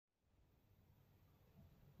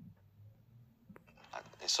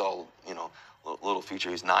He saw, little future.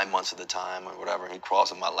 He's 9 months at the time or whatever, and he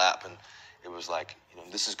crawls in my lap, and it was like,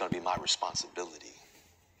 this is going to be my responsibility.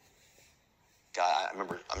 God,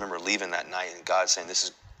 I remember leaving that night, and God saying,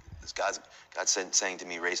 God saying to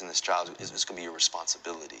me, raising this child is going to be your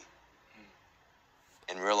responsibility.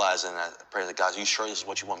 And realizing that, I pray that, God, are you sure this is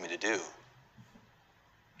what you want me to do?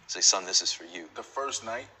 Say, son, this is for you. The first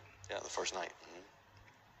night? Yeah, the first night. Mm-hmm.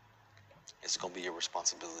 It's going to be your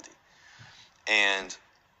responsibility. And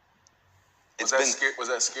was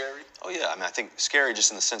that scary? Oh, yeah. I mean, I think scary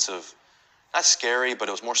just in the sense of, not scary, but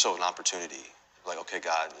it was more so an opportunity. Like, okay,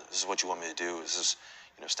 God, this is what you want me to do. This is,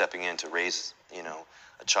 stepping in to raise,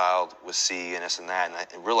 a child with C and this and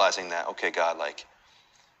that. And realizing that, okay, God, like,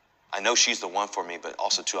 I know she's the one for me, but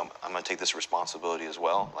also, too, I'm going to take this responsibility as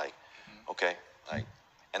well. Like, okay, like,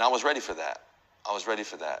 and I was ready for that. I was ready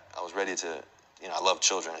to, I love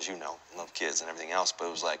children, as you know, I love kids and everything else. But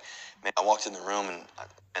it was like, man, I walked in the room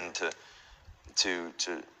and to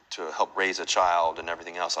help raise a child and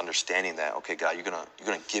everything else, understanding that, okay, God, you're gonna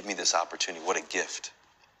give me this opportunity. What a gift.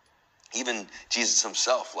 Even Jesus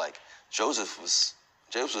himself, like Joseph was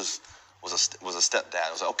a stepdad.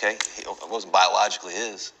 I was like, okay, it wasn't biologically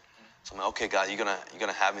his. So I'm like, okay, God, you're gonna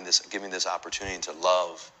give me this opportunity to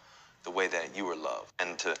love the way that you were loved,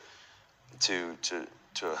 and to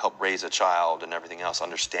help raise a child and everything else,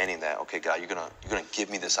 understanding that, okay, God, you're gonna give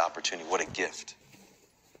me this opportunity. What a gift.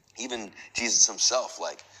 Even Jesus himself,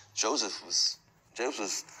 like Joseph was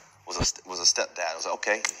a stepdad. I was like,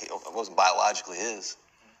 okay, it wasn't biologically his.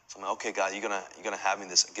 So I'm like, okay, God, you're gonna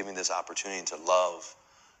give me this opportunity to love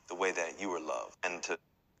the way that you were loved, and to.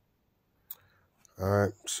 All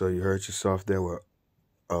right, so you heard yourself there with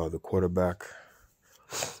the quarterback,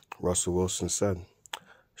 Russell Wilson, said,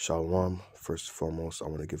 Shalom. First and foremost, I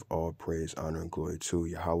want to give all praise, honor, and glory to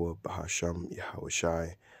Yahweh, Bahasham, Yahweh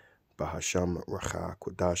Shai, Bahasham, Racha,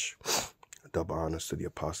 Kodash. Double honors to the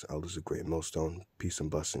apostle elders of Great Millstone. Peace and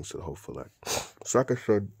blessings to the whole elect. So like I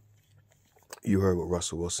said, you heard what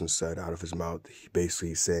Russell Wilson said out of his mouth. He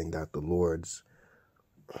basically saying that the Lord's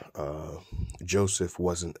Joseph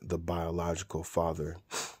wasn't the biological father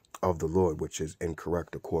of the Lord, which is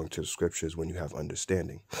incorrect according to the scriptures when you have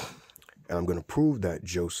understanding. And I'm going to prove that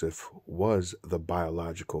Joseph was the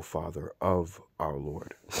biological father of our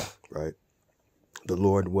Lord, right? The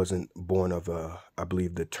Lord wasn't born of I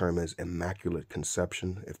believe the term is immaculate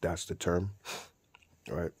conception, if that's the term,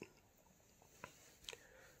 right?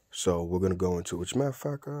 So we're going to go into, which matter of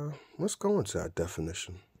fact, let's go into that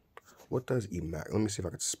definition. What does immaculate? Let me see if I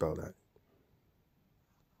can spell that.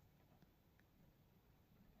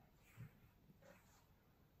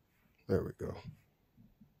 There we go.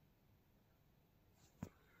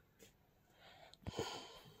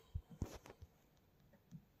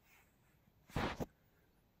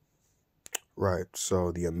 Right,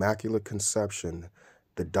 so the Immaculate Conception,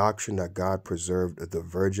 the doctrine that God preserved the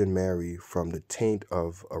Virgin Mary from the taint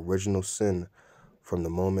of original sin from the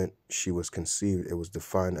moment she was conceived, it was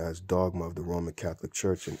defined as dogma of the Roman Catholic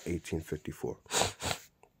Church in 1854.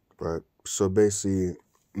 Right, so basically,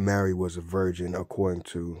 Mary was a virgin according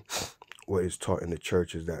to what is taught in the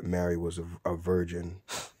churches, that Mary was a virgin,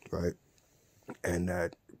 right, and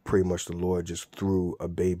that pretty much the Lord just threw a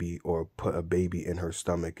baby or put a baby in her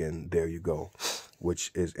stomach and there you go,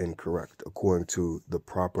 which is incorrect according to the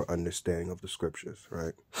proper understanding of the scriptures,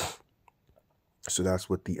 right? So that's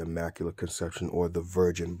what the Immaculate Conception or the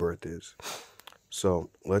virgin birth is. So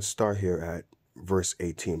let's start here at verse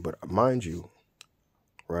 18. But mind you,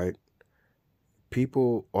 right,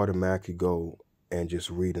 people automatically go and just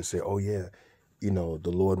read and say, oh yeah, the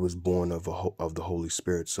Lord was born of the Holy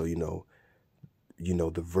Spirit. So,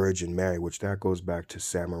 the Virgin Mary, which that goes back to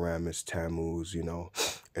Semiramis, Tammuz,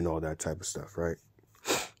 and all that type of stuff, right?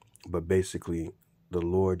 But basically, the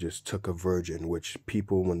Lord just took a virgin, which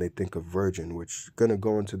people, when they think of virgin, which going to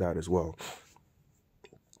go into that as well,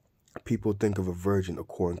 people think of a virgin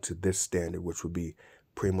according to this standard, which would be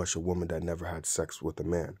pretty much a woman that never had sex with a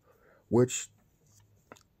man, which,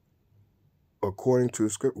 according to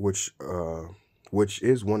script, which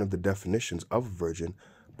is one of the definitions of virgin,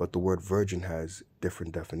 but the word virgin has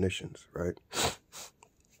different definitions, right?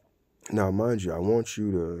 Now, mind you, I want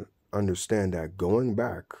you to understand that going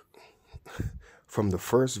back from the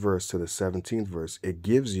first verse to the 17th verse, it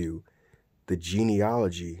gives you the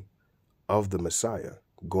genealogy of the Messiah,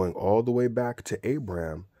 going all the way back to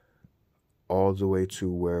Abraham, all the way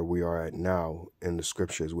to where we are at now in the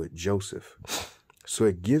scriptures with Joseph. So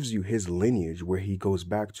it gives you his lineage, where he goes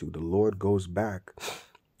back to. The Lord goes back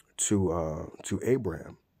to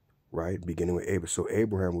Abraham, right? Beginning with Abraham. So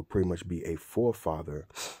Abraham would pretty much be a forefather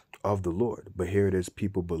of the Lord. But here it is,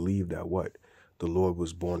 people believe that what? the Lord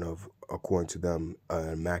was born of, according to them, an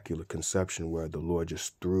immaculate conception, where the Lord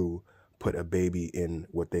just put a baby in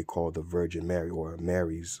what they call the Virgin Mary, or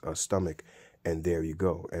Mary's stomach, and there you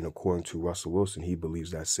go. And according to Russell Wilson, he believes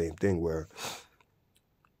that same thing, where,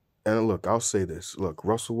 and look, I'll say this, look,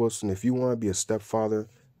 Russell Wilson, if you want to be a stepfather,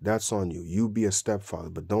 that's on you. You be a stepfather,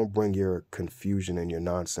 but don't bring your confusion and your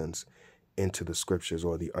nonsense into the scriptures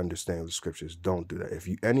or the understanding of the scriptures. Don't do that. If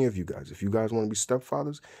you guys want to be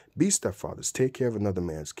stepfathers, take care of another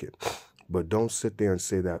man's kid. But don't sit there and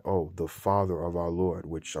say that, oh, the father of our Lord,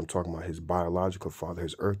 which I'm talking about his biological father,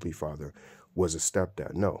 his earthly father, was a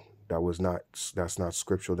stepdad. No, that's not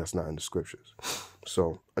scriptural. That's not in the scriptures.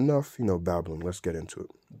 So enough, babbling. Let's get into it.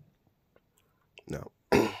 Now,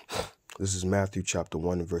 this is Matthew chapter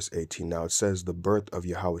 1 and verse 18. Now it says, the birth of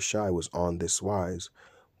Yahushua was on this wise,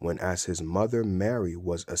 when as his mother Mary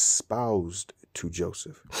was espoused to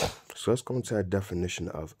Joseph. So let's go into that definition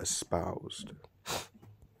of espoused.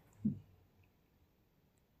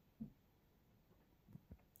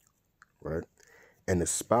 Right? And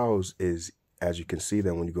espouse is, as you can see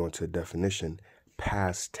then when you go into the definition,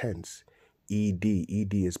 past tense. ED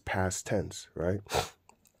is past tense, right?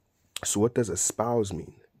 So what does espouse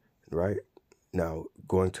mean, right? Now,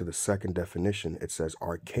 going to the second definition, it says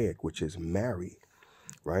archaic, which is marry,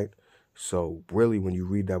 right? So really, when you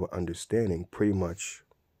read that with understanding, pretty much,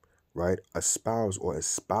 right, espouse or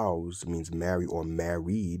espoused means marry or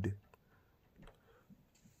married,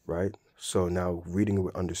 right? So now reading it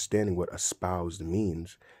with understanding what espoused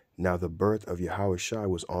means, now the birth of Yahushua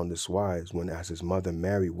was on this wise, when as his mother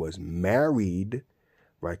Mary was married,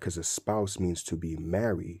 right? Because espouse means to be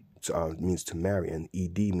married, means to marry, and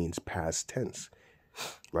ed means past tense,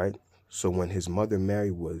 right? So when his mother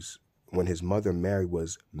Mary was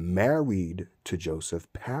married to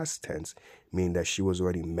Joseph, past tense, meaning that she was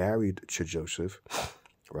already married to Joseph,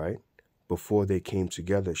 right? Before they came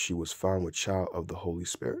together, she was found with child of the Holy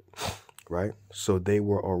Spirit, right? So they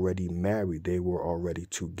were already married. They were already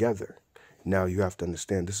together. Now you have to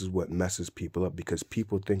understand, this is what messes people up, because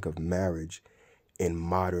people think of marriage in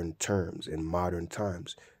modern terms, in modern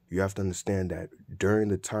times. You have to understand that during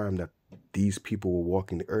the time that these people were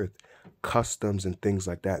walking the earth, customs and things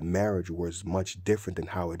like that, marriage was much different than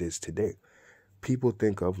how it is today. People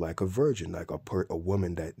think of like a virgin, like a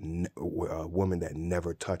woman that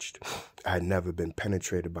never had never been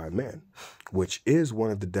penetrated by a man, which is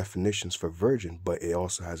one of the definitions for virgin, but it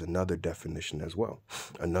also has another definition as well,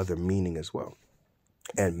 another meaning as well.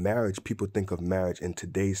 And marriage, people think of marriage in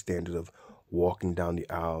today's standard of walking down the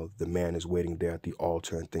aisle, the man is waiting there at the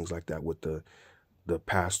altar and things like that with the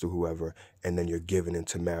pastor, whoever, and then you're given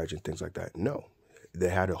into marriage and things like that. No, they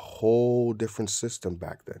had a whole different system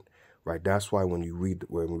back then, right? That's why when we read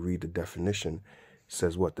the definition, it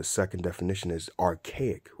says what? The second definition is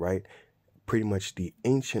archaic, right? Pretty much the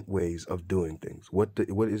ancient ways of doing things. What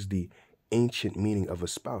is the ancient meaning of a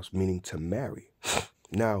spouse? Meaning to marry.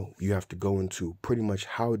 Now you have to go into pretty much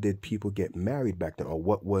how did people get married back then, or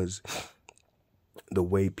what was the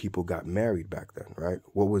way people got married back then, right?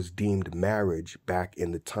 What was deemed marriage back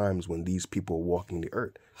in the times when these people were walking the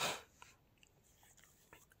earth.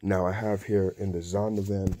 Now I have here in the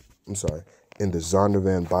Zondervan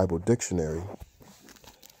Bible Dictionary,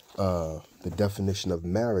 the definition of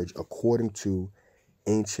marriage according to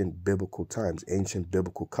ancient biblical times, ancient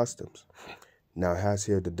biblical customs. Now it has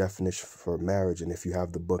here the definition for marriage, and if you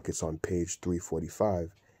have the book, it's on page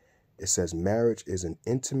 345. It says marriage is an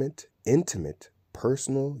intimate,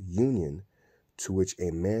 personal union to which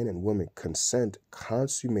a man and woman consent,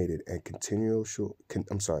 consummated and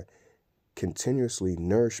continuously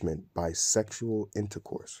nourishment by sexual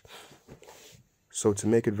intercourse. So to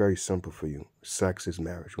make it very simple for you, sex is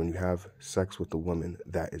marriage. When you have sex with a woman,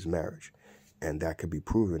 that is marriage. And that can be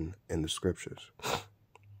proven in the scriptures.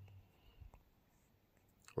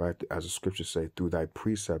 Right? As the scriptures say, through thy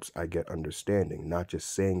precepts I get understanding, not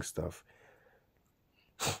just saying stuff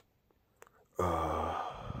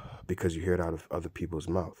because you hear it out of other people's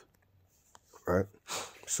mouth, right?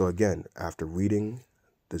 So again, after reading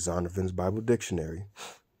the Zondervan's Bible Dictionary,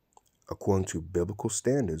 according to biblical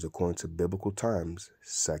standards, according to biblical times,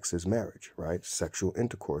 sex is marriage, right? Sexual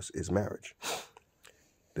intercourse is marriage.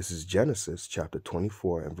 This is Genesis chapter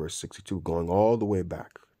 24 and verse 62, going all the way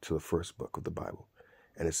back to the first book of the Bible.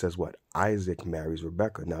 And it says what? Isaac marries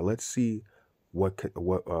Rebekah. Now let's see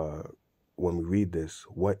when we read this,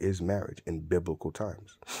 what is marriage in biblical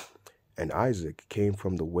times? And Isaac came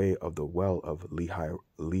from the way of the well of Lehi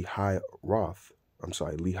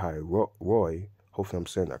Roy. Hopefully I'm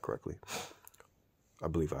saying that correctly. I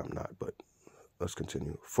believe I'm not, but let's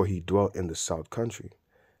continue. For he dwelt in the south country.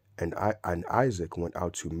 And Isaac went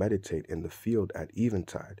out to meditate in the field at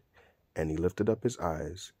eventide. And he lifted up his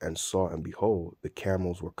eyes and saw, and behold, the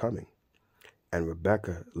camels were coming. And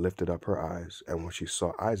Rebekah lifted up her eyes, and when she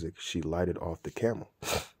saw Isaac, she lighted off the camel.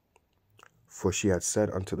 For she had said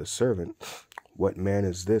unto the servant, What man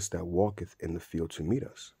is this that walketh in the field to meet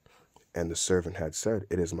us? And the servant had said,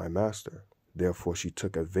 It is my master. Therefore she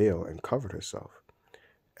took a veil and covered herself.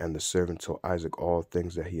 And the servant told Isaac all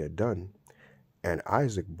things that he had done. And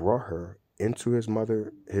Isaac brought her into his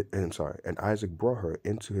mother, and Isaac brought her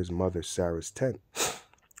into his mother Sarah's tent,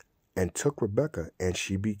 and took Rebekah, and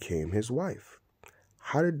she became his wife.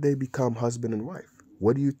 How did they become husband and wife?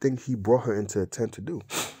 What do you think he brought her into a tent to do?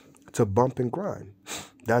 To bump and grind.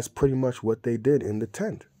 That's pretty much what they did in the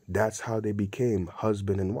tent. That's how they became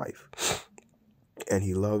husband and wife. And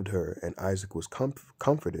he loved her, and Isaac was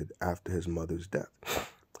comforted after his mother's death.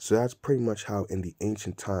 So that's pretty much how in the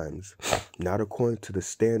ancient times, not according to the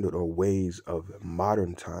standard or ways of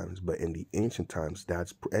modern times, but in the ancient times,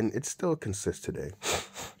 and it still consists today,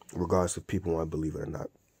 regardless if people want to believe it or not.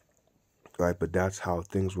 Right? But that's how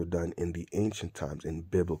things were done in the ancient times, in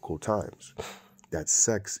biblical times. That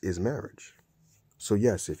sex is marriage. So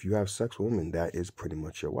yes, if you have sex with a woman, that is pretty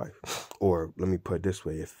much your wife. Or let me put it this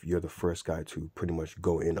way, if you're the first guy to pretty much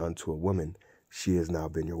go in unto a woman, she has now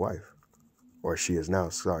been your wife. Or she is now,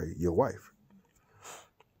 your wife.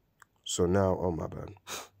 So now, oh my bad.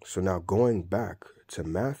 So now going back to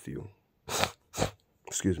Matthew,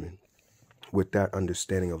 with that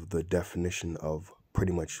understanding of the definition of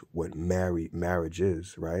pretty much what marriage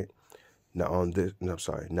is, right? Now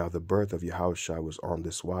now the birth of Yahushua was on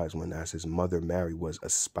this wise, when as his mother Mary was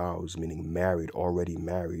espoused, meaning married, already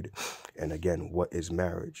married. And again, what is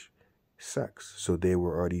marriage? Sex. So they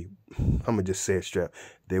were already, I'm gonna just say it straight,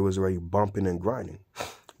 they was already bumping and grinding.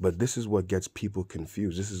 But this is what gets people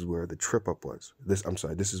confused. This is where the trip up was. This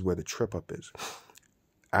is where the trip up is.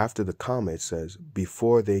 After the comma, it says,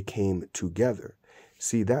 before they came together.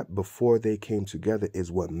 See, that before they came together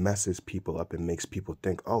is what messes people up and makes people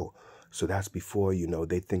think, oh, so that's before,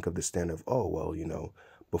 they think of the standard of, oh, well,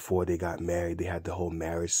 before they got married, they had the whole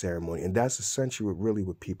marriage ceremony. And that's essentially really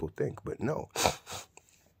what people think. But no.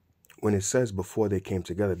 When it says before they came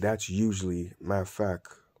together, that's usually, matter of fact,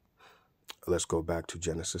 let's go back to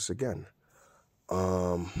Genesis again.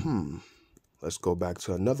 Let's go back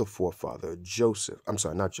to another forefather, Joseph. I'm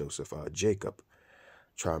sorry, not Joseph, Jacob.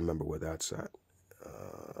 Try to remember where that's at.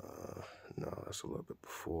 No, that's a little bit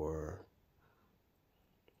before.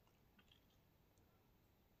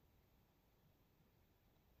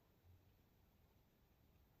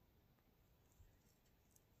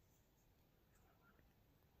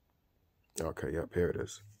 Okay, yep, here it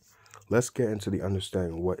is. Let's get into the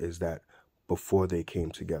understanding what is that before they came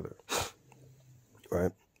together,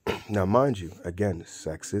 right? Now, mind you, again,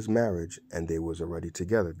 sex is marriage, and they was already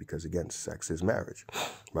together because, again, sex is marriage,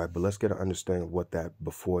 right? But let's get an understanding of what that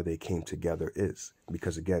before they came together is,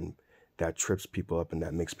 because, again, that trips people up and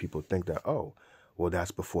that makes people think that, oh, well,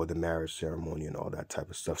 that's before the marriage ceremony and all that type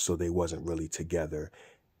of stuff, so they wasn't really together.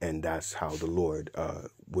 And that's how the Lord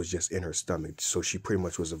was just in her stomach. So she pretty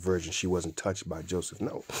much was a virgin. She wasn't touched by Joseph.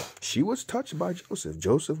 No, she was touched by Joseph.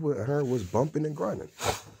 Joseph and her was bumping and grinding.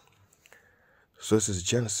 So this is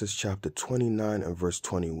Genesis chapter 29 and verse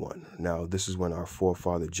 21. Now, this is when our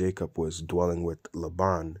forefather Jacob was dwelling with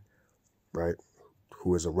Laban, right?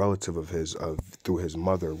 Who is a relative of his, through his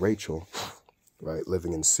mother Rachel, right?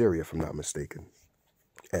 Living in Syria, if I'm not mistaken.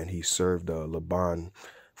 And he served Laban,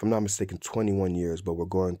 if I'm not mistaken, 21 years, but we're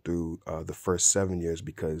going through the first 7 years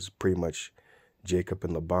because pretty much Jacob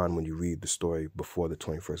and Laban, when you read the story before the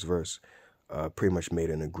 21st verse, pretty much made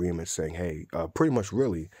an agreement saying, hey, pretty much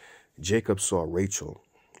really, Jacob saw Rachel,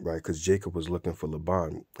 right? Because Jacob was looking for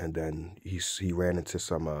Laban, and then he ran into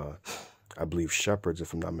some, I believe, shepherds,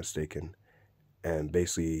 if I'm not mistaken, and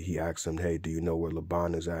basically he asked them, hey, do you know where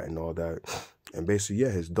Laban is at and all that? And basically, yeah,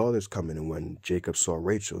 his daughter's coming. And when Jacob saw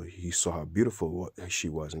Rachel, he saw how beautiful she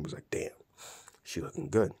was. And he was like, damn, she looking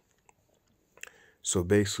good. So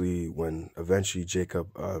basically, when eventually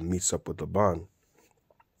Jacob meets up with Laban,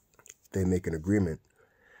 they make an agreement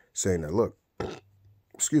saying that, look,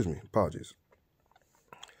 apologies.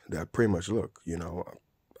 That pretty much, look,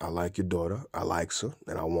 I like your daughter. I likes her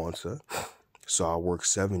and I want her. So I'll work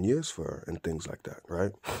 7 years for her and things like that,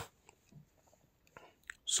 right?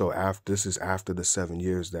 So this is after the 7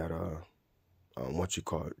 years that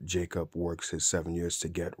Jacob works his 7 years to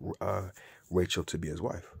get Rachel to be his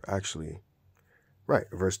wife. Actually, right,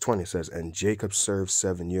 verse 20 says, and Jacob served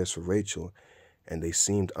 7 years for Rachel, and they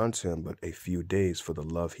seemed unto him but a few days for the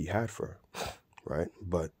love he had for her, right?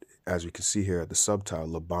 But as we can see here at the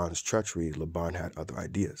subtitle, Laban's treachery, Laban had other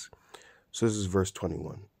ideas. So this is verse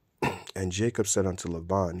 21. And Jacob said unto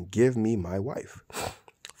Laban, give me my wife,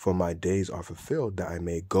 for my days are fulfilled, that I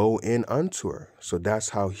may go in unto her. So that's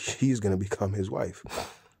how he's going to become his wife,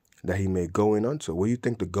 that he may go in unto her. What do you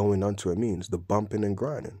think the going unto her means? The bumping and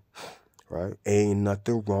grinding, right? Ain't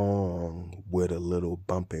nothing wrong with a little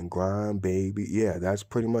bump and grind, baby. Yeah, that's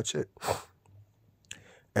pretty much it.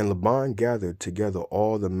 And Laban gathered together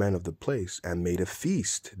all the men of the place and made a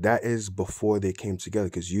feast. That is before they came together,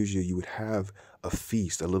 because usually you would have a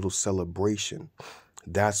feast, a little celebration.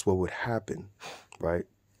 That's what would happen, right?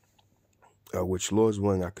 Which, Lord's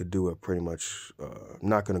willing, I could do a pretty much, I'm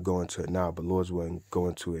not going to go into it now, but Lord's willing, go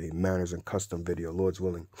into a manners and custom video, Lord's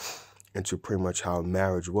willing, into pretty much how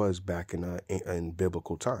marriage was back in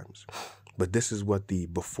biblical times. But this is what the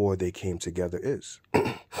before they came together is.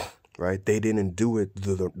 Right? They didn't do it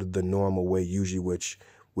the normal way, usually, which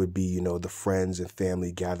would be, you know, the friends and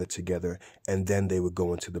family gathered together, and then they would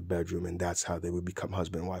go into the bedroom, and that's how they would become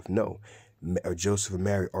husband and wife. No, Joseph and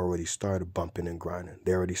Mary already started bumping and grinding.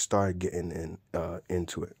 They already started getting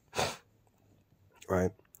into it.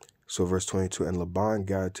 Right? So verse 22, and Laban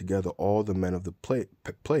gathered together all the men of the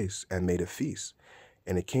place and made a feast.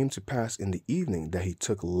 And it came to pass in the evening that he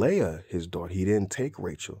took Leah, his daughter. He didn't take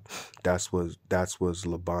Rachel. That was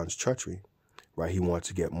Laban's treachery, right? He wanted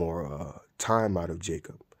to get more time out of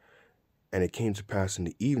Jacob. And it came to pass in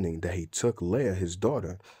the evening that he took Leah, his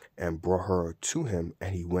daughter, and brought her to him,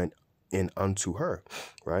 and he went in unto her,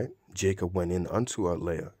 right? Jacob went in unto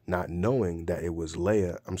Leah, not knowing that it was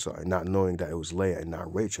Leah. Not knowing that it was Leah and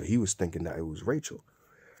not Rachel. He was thinking that it was Rachel.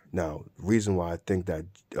 Now, the reason why I think that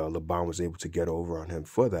Laban was able to get over on him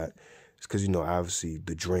for that is because, you know, obviously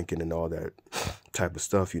the drinking and all that type of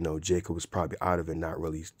stuff, you know, Jacob was probably out of it, not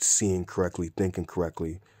really seeing correctly, thinking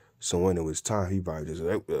correctly. So when it was time, he probably just,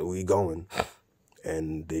 hey, we going.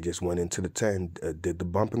 And they just went into the tent, did the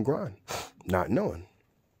bump and grind, not knowing,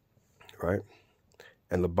 right?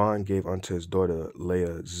 And Laban gave unto his daughter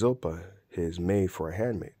Leah Zilpah, his maid, for a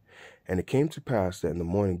handmaid. And it came to pass that in the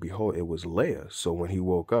morning, behold, it was Leah. So when he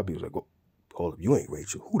woke up, he was like, oh, hold up, you ain't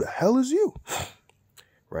Rachel. Who the hell is you?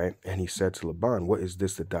 Right? And he said to Laban, what is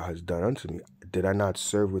this that thou hast done unto me? Did I not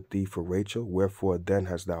serve with thee for Rachel? Wherefore then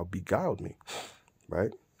hast thou beguiled me?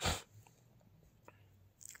 Right?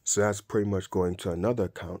 So that's pretty much going to another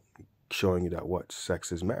account, showing you that what?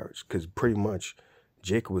 Sex is marriage. Because pretty much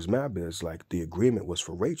Jacob was mad because like the agreement was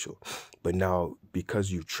for Rachel. But now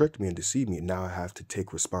because you tricked me and deceived me, now I have to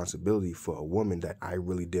take responsibility for a woman that I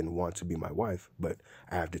really didn't want to be my wife. But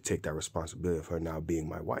I have to take that responsibility of her now being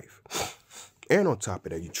my wife. And on top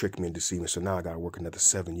of that, you tricked me and deceived me. So now I got to work another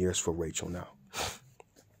 7 years for Rachel now.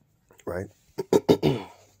 Right?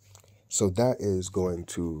 So that is going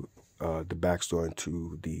to the backstory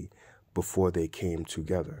into the before they came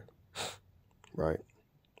together. Right?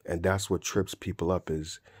 And that's what trips people up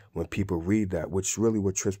is when people read that, which really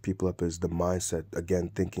what trips people up is the mindset, again,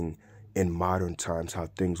 thinking in modern times how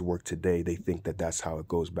things work today. They think that that's how it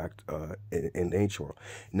goes back in ancient world.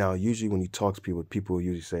 Now, usually when you talk to people will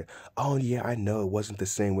usually say, oh, yeah, I know it wasn't the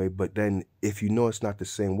same way. But then if you know it's not the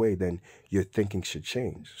same way, then your thinking should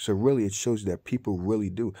change. So really, it shows you that people really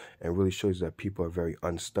do, and really shows you that people are very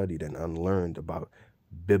unstudied and unlearned about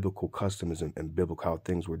biblical customs and biblical how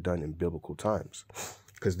things were done in biblical times.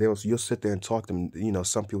 Because you'll sit there and talk to them. You know,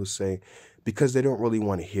 some people say, because they don't really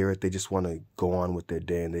want to hear it, they just want to go on with their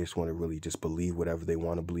day and they just want to really just believe whatever they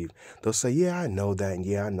want to believe. They'll say, yeah, I know that, and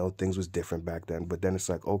yeah, I know things was different back then. But then it's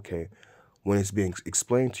like, okay, when it's being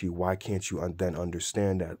explained to you, why can't you then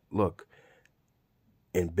understand that, look,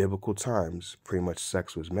 in biblical times, pretty much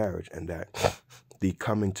sex was marriage, and that the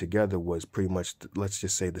coming together was pretty much, let's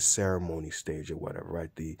just say, the ceremony stage or whatever,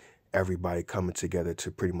 right? Everybody coming together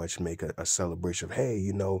to pretty much make a celebration of, hey,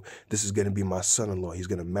 you know, this is going to be my son-in-law. He's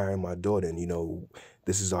going to marry my daughter. And, you know,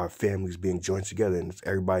 this is our families being joined together. And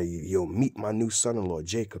everybody, you'll meet my new son-in-law,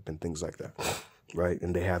 Jacob, and things like that. Right.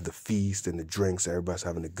 And they have the feast and the drinks. Everybody's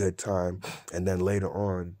having a good time. And then later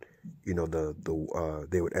on, you know,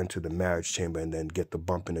 they would enter the marriage chamber and then get the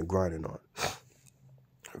bumping and grinding on.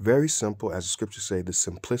 Very simple. As the scriptures say, the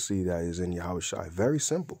simplicity that is in Yahushua. Very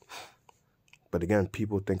simple. But again,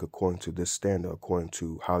 people think according to this standard, according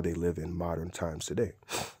to how they live in modern times today.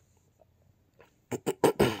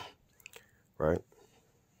 Right?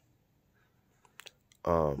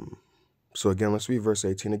 So again, let's read verse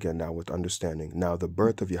 18 again now with understanding. Now the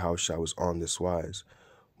birth of Yahushua was on this wise,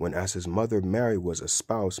 when as his mother Mary was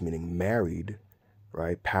espoused, meaning married,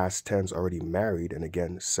 right? Past tense, already married, and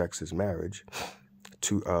again, sex is marriage,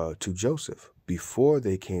 to Joseph, before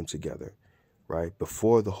they came together. right?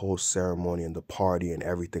 Before the whole ceremony and the party and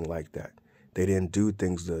everything like that. They didn't do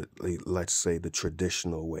things let's say, the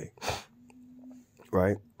traditional way,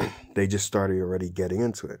 right? They just started already getting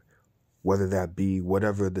into it. Whether that be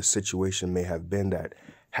whatever the situation may have been that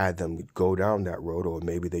had them go down that road, or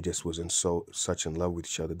maybe they just wasn't such in love with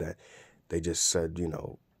each other that they just said,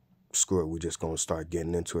 screw it, we're just going to start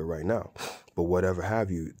getting into it right now. But whatever have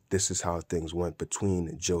you, this is how things went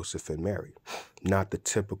between Joseph and Mary. Not the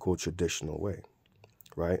typical traditional way,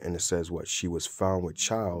 right? And it says what? She was found with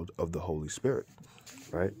child of the Holy Spirit,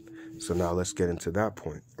 right? So now let's get into that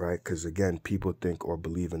point, right? Because again, people think or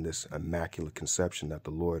believe in this immaculate conception that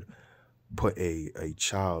the Lord put a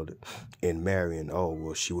child in Mary, and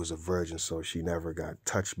she was a virgin, so she never got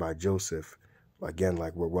touched by Joseph. Again,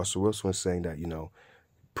 like what Russell Wilson was saying, that,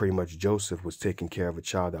 pretty much Joseph was taking care of a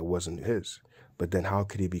child that wasn't his. But then how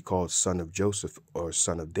could he be called son of Joseph or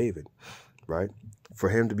son of David, right? For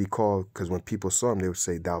him to be called, because when people saw him, they would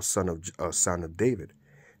say, thou son of David.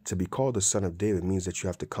 To be called the son of David means that you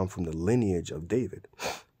have to come from the lineage of David.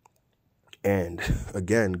 And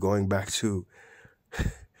again, going back to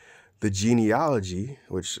the genealogy,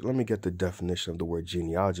 which, let me get the definition of the word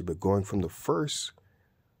genealogy, but going from the first,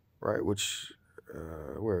 right, which,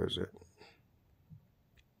 where is it?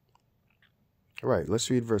 All right, let's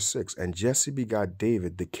read verse 6. And Jesse begot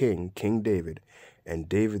David the king, King David, and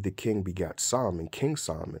David the king begot Solomon, King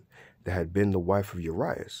Solomon, that had been the wife of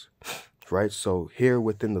Urias, right? So here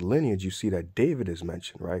within the lineage, you see that David is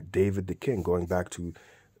mentioned, right? David the king, going back to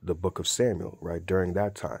the book of Samuel, right, during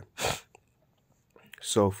that time.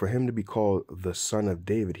 So for him to be called the son of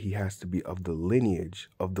David, he has to be of the lineage,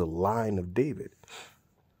 of the line of David.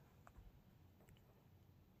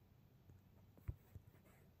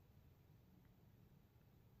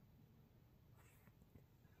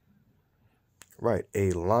 Right, a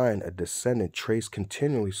line, a descendant traced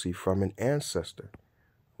continuously from an ancestor,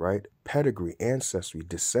 right? Pedigree, ancestry,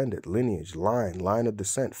 descendant, lineage, line of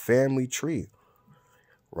descent, family tree,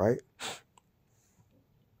 right?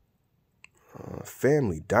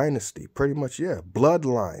 Family, dynasty, pretty much, yeah.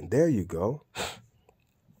 Bloodline, there you go.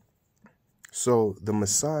 So the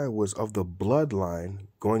Messiah was of the bloodline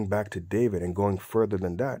going back to David, and going further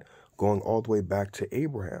than that, going all the way back to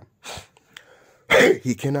Abraham.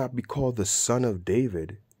 He cannot be called the son of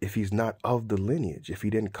David if he's not of the lineage, if he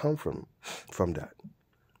didn't come from that,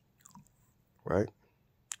 right?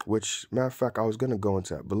 Which, matter of fact, I was going to go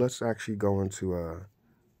into that, but let's actually go into,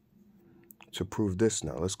 to prove this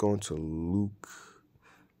now, let's go into Luke,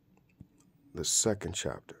 the 2nd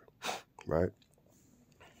chapter, right?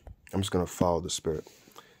 I'm just going to follow the Spirit.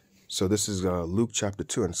 So this is Luke chapter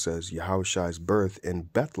 2, and it says Yahushua's birth in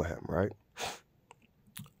Bethlehem, right?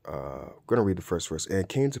 I'm going to read the first verse. And it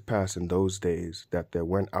came to pass in those days that there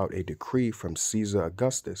went out a decree from Caesar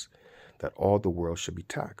Augustus that all the world should be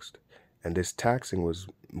taxed. And this taxing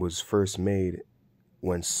was first made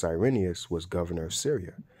when Cyrenius was governor of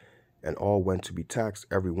Syria. And all went to be taxed,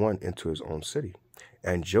 every one into his own city.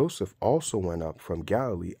 And Joseph also went up from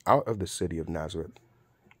Galilee out of the city of Nazareth,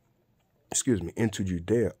 into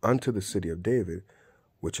Judea unto the city of David,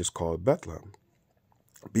 which is called Bethlehem,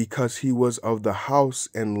 because he was of the house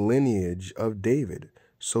and lineage of David.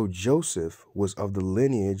 So Joseph was of the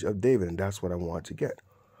lineage of David, and that's what I want to get.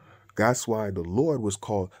 That's why the Lord was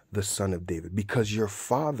called the son of David, because your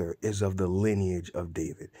father is of the lineage of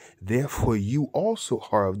David. Therefore, you also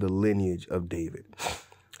are of the lineage of David.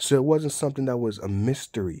 So it wasn't something that was a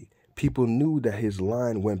mystery. People knew that his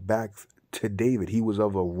line went back to David. He was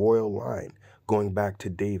of a royal line going back to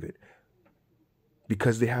David,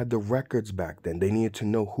 because they had the records back then. They needed to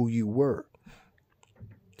know who you were.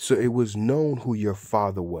 So it was known who your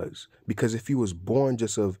father was, because if he was born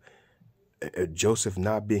just of Joseph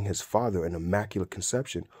not being his father, an immaculate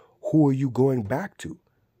conception, who are you going back to?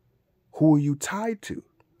 Who are you tied to?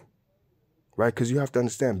 Right? Because you have to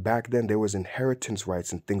understand, back then there was inheritance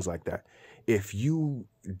rights and things like that. If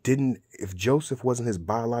Joseph wasn't his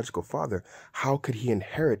biological father, how could he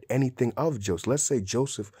inherit anything of Joseph? Let's say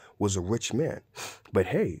Joseph was a rich man, but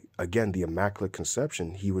hey, again, the Immaculate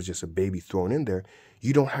Conception, he was just a baby thrown in there.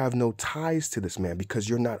 You don't have no ties to this man because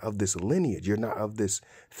you're not of this lineage. You're not of this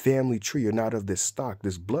family tree. You're not of this stock,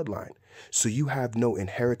 this bloodline. So you have no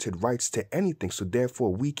inherited rights to anything. So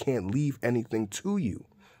therefore, we can't leave anything to you.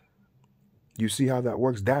 You see how that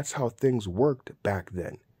works? That's how things worked back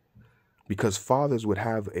then. Because fathers would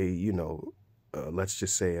have a, let's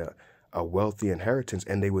just say a wealthy inheritance,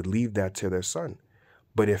 and they would leave that to their son.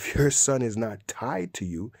 But if your son is not tied to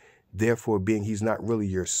you, therefore being he's not really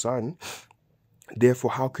your son,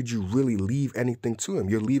 therefore how could you really leave anything to him?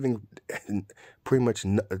 You're leaving pretty much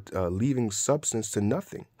leaving substance to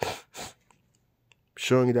nothing.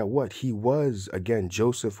 Showing you that what? He was, again,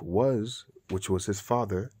 Joseph was, which was his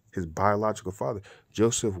father, his biological father.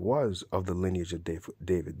 Joseph was of the lineage of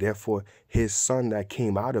David. Therefore, his son that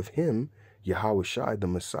came out of him, Yahushua, the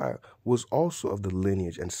Messiah, was also of the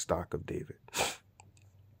lineage and stock of David.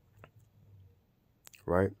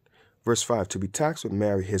 Right? Verse 5, to be taxed with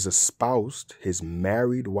Mary, his espoused, his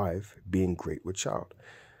married wife, being great with child.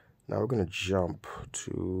 Now we're going to jump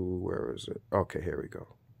to, where is it? Okay, here we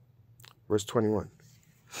go. Verse 21.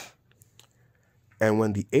 And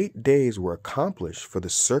when the 8 days were accomplished for the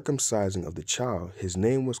circumcising of the child, his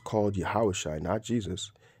name was called Yahushua, not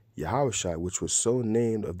Jesus, Yahushua, which was so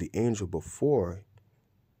named of the angel before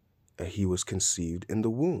he was conceived in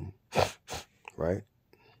the womb. Right?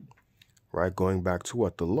 Right? Going back to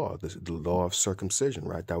what? The law, the law of circumcision,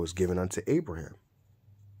 right? That was given unto Abraham.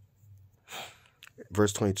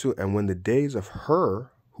 Verse 22, and when the days of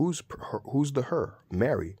her, who's the her?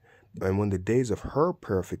 Mary. And when the days of her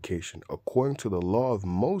purification, according to the law of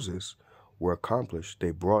Moses, were accomplished,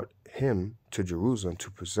 they brought him to Jerusalem to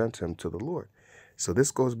present him to the Lord. So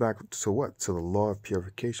this goes back to what? To the law of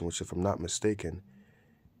purification, which, if I'm not mistaken,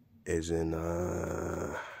 is in,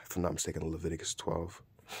 if I'm not mistaken, Leviticus 12.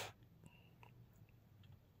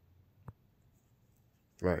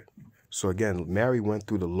 Right. So again, Mary went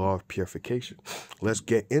through the law of purification. Let's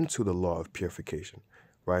get into the law of purification.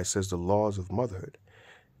 Right? It says the laws of motherhood.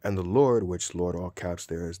 And the Lord, which Lord, all caps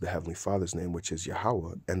there, is the Heavenly Father's name, which is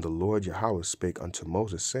Yahweh. And the Lord Yahweh spake unto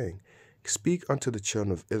Moses, saying, speak unto the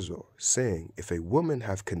children of Israel, saying, if a woman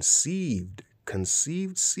have conceived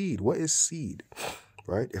seed, what is seed?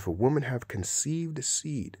 Right? If a woman have conceived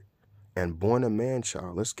seed and born a man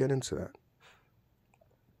child, let's get into that.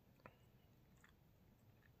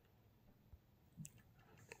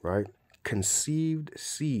 Right? Conceived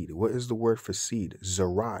seed. What is the word for seed?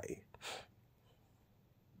 Zerai.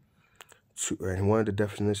 And one of the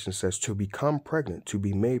definitions says to become pregnant, to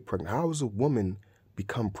be made pregnant. How does a woman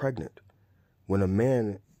become pregnant? When a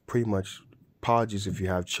man, pretty much, apologies if you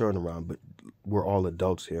have children around, but we're all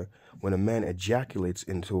adults here. When a man ejaculates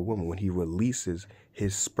into a woman, when he releases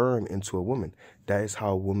his sperm into a woman, that is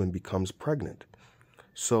how a woman becomes pregnant.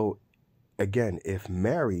 So, again, if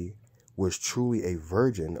Mary was truly a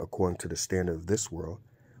virgin, according to the standard of this world,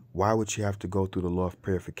 why would she have to go through the law of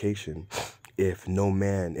purification if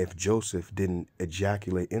if Joseph didn't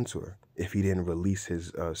ejaculate into her, if he didn't release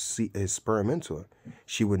his sperm into her?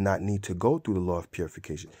 She would not need to go through the law of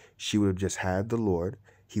purification. She would have just had the Lord,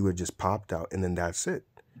 he would have just popped out, and then that's it.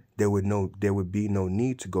 There would be no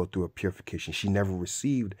need to go through a purification. She never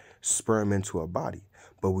received sperm into her body.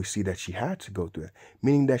 But we see that she had to go through it,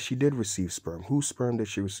 meaning that she did receive sperm. Whose sperm did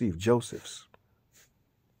she receive? Joseph's.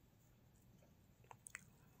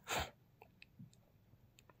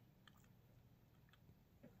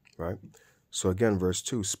 Right? So again, verse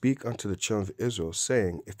 2, speak unto the children of Israel,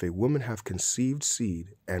 saying, if a woman have conceived seed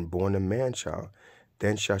and born a man child,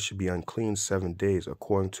 then shall she be unclean 7 days,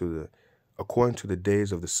 according to the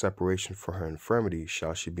days of the separation for her infirmity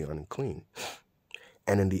shall she be unclean.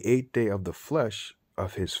 And in the 8th day of the flesh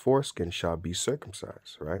of his foreskin shall be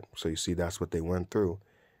circumcised. Right? So you see, that's what they went through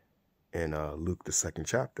in Luke, the 2nd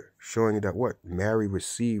chapter, showing you that what? Mary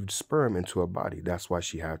received sperm into her body. That's why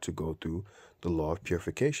she had to go through the law of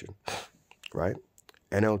purification. Right?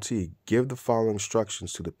 NLT, give the following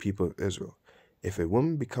instructions to the people of Israel. If a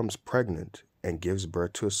woman becomes pregnant and gives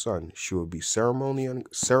birth to a son, she will be ceremonially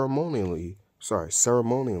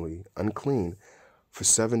unclean for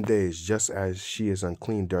 7 days, just as she is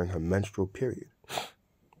unclean during her menstrual period.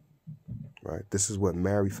 Right? This is what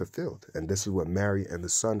Mary fulfilled, and this is what Mary and the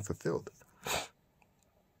son fulfilled.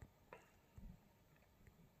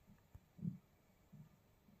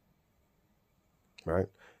 Right?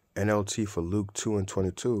 NLT for Luke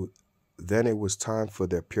 2:22. Then it was time for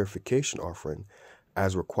their purification offering,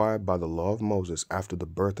 as required by the law of Moses after the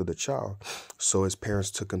birth of the child. So his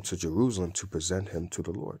parents took him to Jerusalem to present him to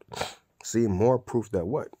the Lord. See, more proof that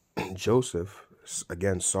what? Joseph,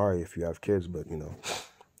 again, sorry if you have kids, but,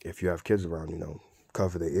 if you have kids around,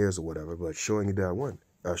 cover their ears or whatever, but showing you that what?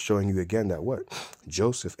 Showing you again that what?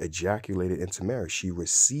 Joseph ejaculated into Mary. She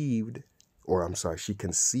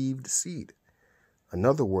conceived seed.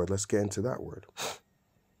 Another word, let's get into that word.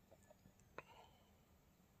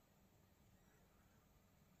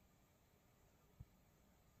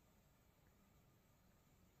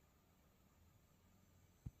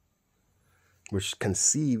 Which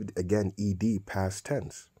conceived, again, ED, past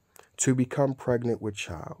tense. To become pregnant with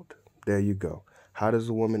child. There you go. How does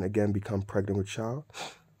a woman, again, become pregnant with child?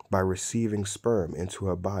 By receiving sperm into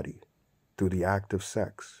her body through the act of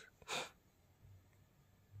sex.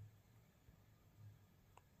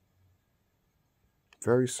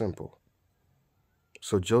 Very simple.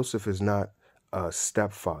 So Joseph is not a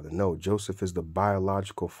stepfather. No, Joseph is the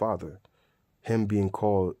biological father. Him being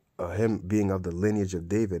called, him being of the lineage of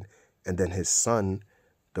David, and then his son,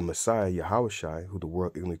 the Messiah, Yahushua, who the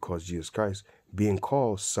world only calls Jesus Christ, being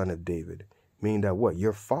called son of David. Meaning that what?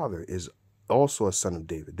 Your father is also a son of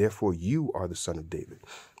David. Therefore, you are the son of David.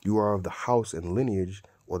 You are of the house and lineage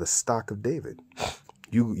or the stock of David.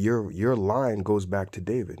 Your line goes back to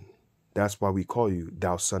David. That's why we call you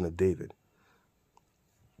thou son of David.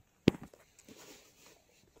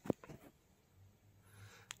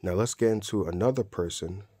 Now let's get into another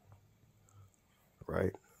person,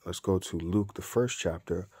 right? Let's go to Luke, the 1st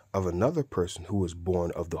chapter, of another person who was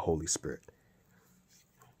born of the Holy Spirit.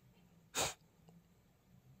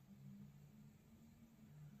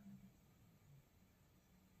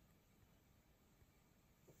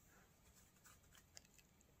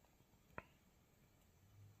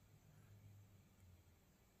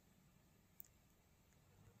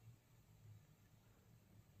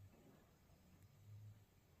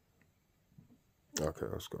 Okay,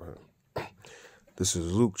 let's go ahead. This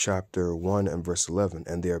is Luke chapter 1 and verse 11.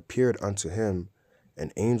 And there appeared unto him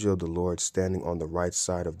an angel of the Lord standing on the right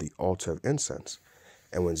side of the altar of incense.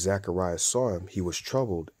 And when Zacharias saw him, he was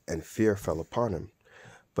troubled, and fear fell upon him.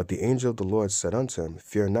 But the angel of the Lord said unto him,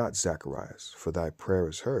 Fear not, Zacharias, for thy prayer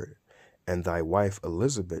is heard, and thy wife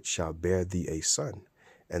Elizabeth shall bear thee a son,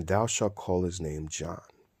 and thou shalt call his name John.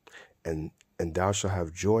 And thou shalt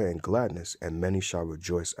have joy and gladness, and many shall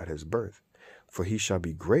rejoice at his birth. For he shall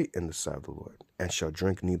be great in the sight of the Lord, and shall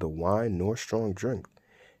drink neither wine nor strong drink.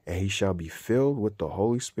 And he shall be filled with the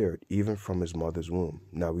Holy Spirit, even from his mother's womb.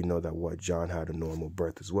 Now we know that what? John had a normal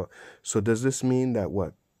birth as well. So does this mean that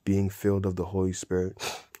what? Being filled of the Holy Spirit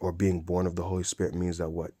or being born of the Holy Spirit means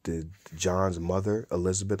that what? Did John's mother,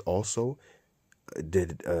 Elizabeth, also?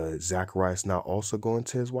 Did Zacharias not also go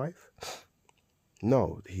into his wife?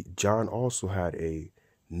 No, John also had a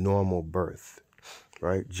normal birth.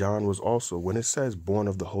 Right? John was also, when it says born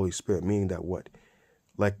of the Holy Spirit, meaning that what?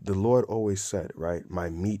 Like the Lord always said, right? My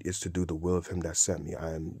meat is to do the will of him that sent me.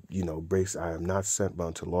 I am, I am not sent but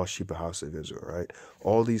unto lost sheep of the house of Israel, right?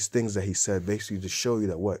 All these things that he said basically to show you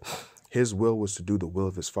that what? His will was to do the will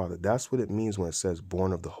of his Father. That's what it means when it says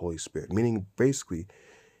born of the Holy Spirit. Meaning basically,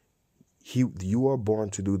 you are born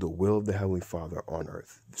to do the will of the Heavenly Father on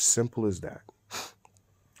earth. Simple as that.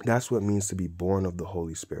 That's what it means to be born of the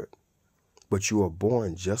Holy Spirit. But you are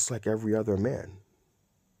born just like every other man.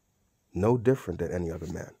 No different than any other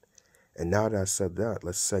man. And now that I said that,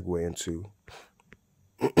 let's segue into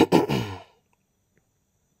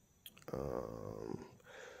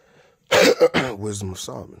Wisdom of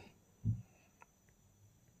Solomon.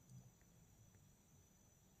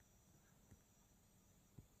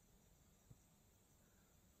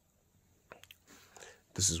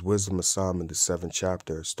 This is Wisdom of Solomon, the 7th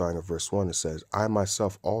chapter, starting at verse 1. It says, I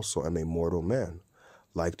myself also am a mortal man,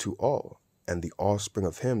 like to all, and the offspring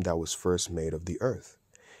of him that was first made of the earth.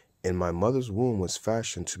 In my mother's womb was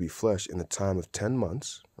fashioned to be flesh in the time of 10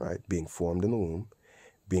 months, right, being formed in the womb,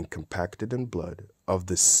 being compacted in blood, of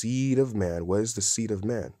the seed of man. What is the seed of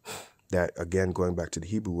man? That, again, going back to the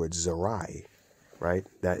Hebrew word zerai, right,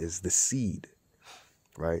 that is the seed.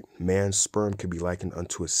 Right, man's sperm could be likened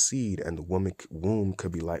unto a seed, and the woman's womb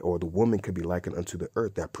could be the woman could be likened unto the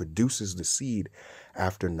earth that produces the seed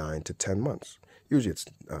after 9 to 10 months. Usually it's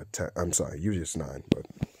 10. Usually it's 9, but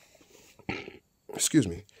excuse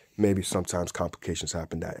me. Maybe sometimes complications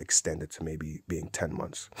happen that extend it to maybe being 10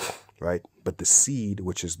 months, right? But the seed,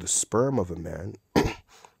 which is the sperm of a man,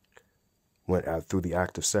 when through the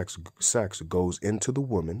act of sex goes into the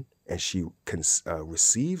woman, and she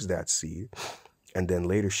receives that seed. And then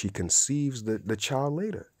later she conceives the child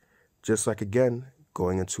later. Just like, again,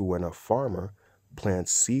 going into when a farmer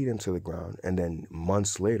plants seed into the ground, and then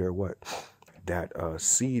months later, what? That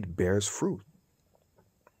seed bears fruit.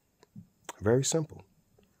 Very simple,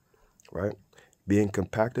 right? Being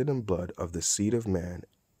compacted in blood of the seed of man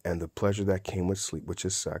and the pleasure that came with sleep, which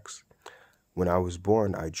is sex. When I was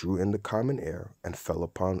born, I drew in the common air and fell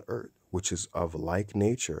upon earth, which is of like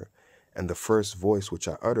nature. And the first voice which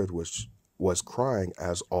I uttered was crying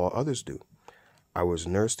as all others do. I was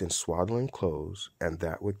nursed in swaddling clothes, and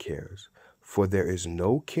that with cares. For there is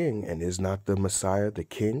no king, and is not the Messiah the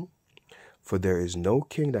king? For there is no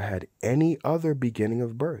king that had any other beginning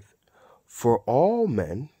of birth. For all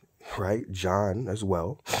men, right, John as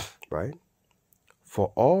well, right?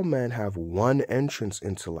 For all men have one entrance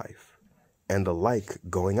into life, and the like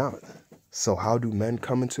going out. So how do men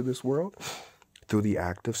come into this world? Through the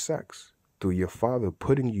act of sex. Through your father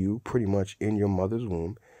putting you pretty much in your mother's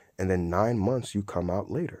womb, and then 9 months you come out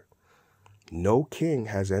later. No king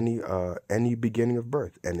has any beginning of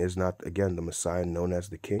birth, and is not again the Messiah known as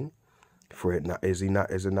the King? For it not is it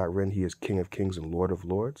not written he is King of kings and Lord of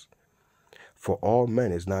lords? For all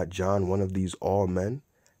men, is not John one of these all men,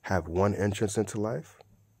 have one entrance into life,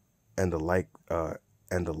 and the like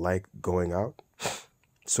going out?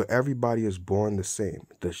 So everybody is born the same.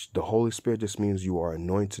 The Holy Spirit just means you are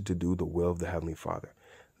anointed to do the will of the Heavenly Father.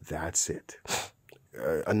 That's it.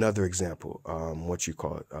 Another example, what you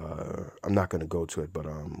call it? I'm not going to go to it, but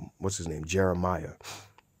what's his name? Jeremiah.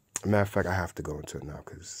 Matter of fact, I have to go into it now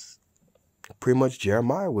because pretty much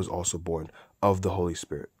Jeremiah was also born of the Holy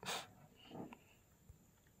Spirit.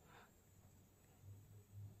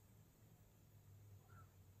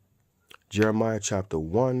 Jeremiah chapter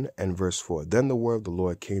 1 and verse 4. Then the word of the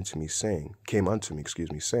Lord came unto me,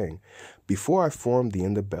 saying, Before I formed thee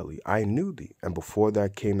in the belly, I knew thee, and before thou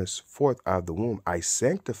camest forth out of the womb, I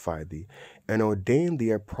sanctified thee, and ordained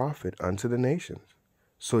thee a prophet unto the nations.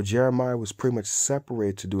 So Jeremiah was pretty much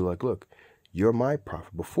separated to do like, look, you're my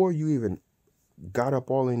prophet. Before you even got up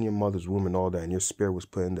all in your mother's womb and all that, and your spirit was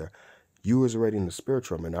put in there, you was already in the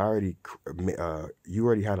spiritual realm, and you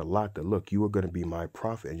already had a lot that, look, you were going to be my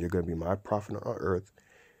prophet, and you're going to be my prophet on earth,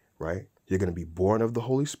 right? You're going to be born of the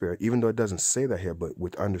Holy Spirit, even though it doesn't say that here, but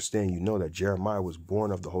with understanding, you know that Jeremiah was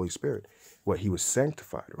born of the Holy Spirit. What, he was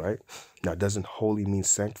sanctified, right? Now, doesn't holy mean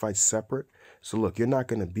sanctified, separate? So look, you're not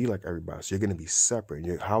going to be like everybody else. You're going to be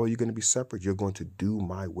separate. How are you going to be separate? You're going to do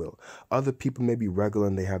my will. Other people may be regular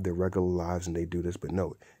and they have their regular lives and they do this, but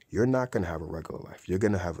no, you're not going to have a regular life. You're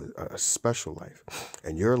going to have a special life,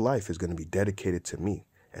 and your life is going to be dedicated to me.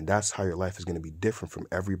 And that's how your life is going to be different from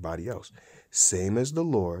everybody else. Same as the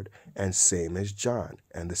Lord and same as John,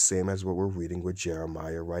 and the same as what we're reading with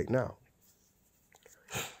Jeremiah right now.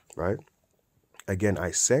 Right? Again,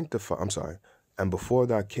 and before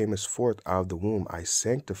thou camest forth out of the womb, I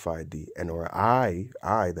sanctified thee, and or I,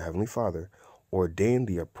 the Heavenly Father, ordained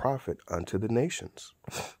thee a prophet unto the nations.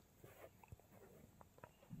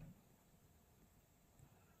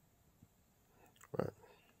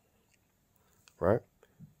 Right?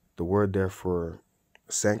 The word there for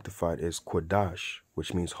sanctified is kodash,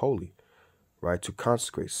 which means holy, right? To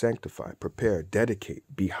consecrate, sanctify, prepare, dedicate,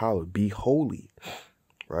 be hallowed, be holy,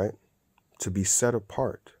 right? To be set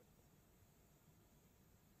apart.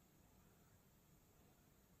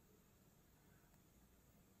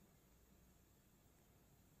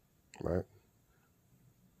 Right?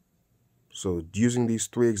 So using these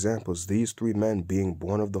three examples, these three men being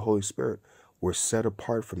born of the Holy Spirit were set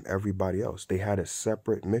apart from everybody else. They had a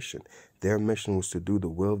separate mission. Their mission was to do the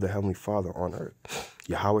will of the Heavenly Father on earth.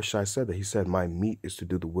 Yahushua said that. He said, my meat is to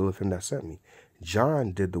do the will of him that sent me.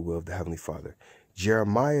 John did the will of the Heavenly Father.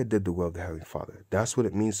 Jeremiah did the will of the Heavenly Father. That's what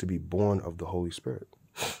it means to be born of the Holy Spirit.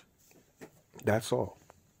 That's all.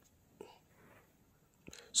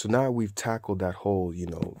 So now we've tackled that whole,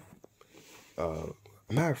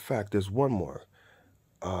 matter of fact, there's one more.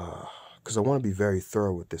 Because I want to be very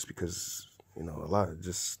thorough with this because, a lot of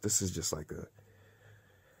this is just like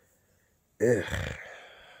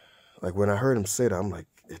like when I heard him say that, I'm like,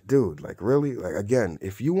 dude, like really? Like, again,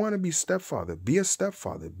 if you want to be stepfather, be a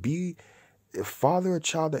stepfather. Be a father a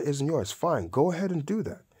child that isn't yours. Fine, go ahead and do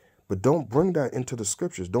that. But don't bring that into the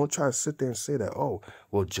scriptures. Don't try to sit there and say that, oh,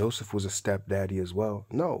 well, Joseph was a stepdaddy as well.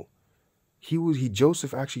 No.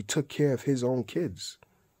 Joseph actually took care of his own kids.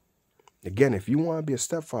 Again, if you want to be a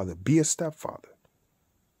stepfather, be a stepfather.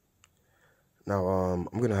 Now, I'm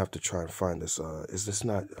going to have to try and find this. Is this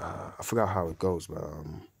not, I forgot how it goes, but,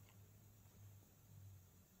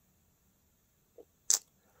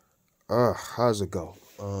 how's it go?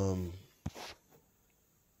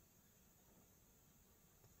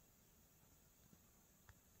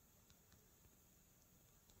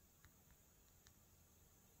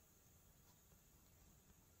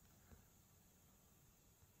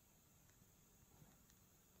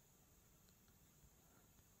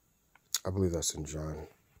 I believe that's in John.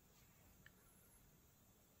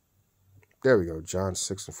 There we go. John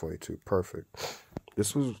 6:42. Perfect.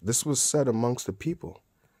 This was said amongst the people.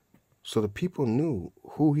 So the people knew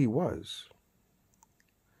who he was.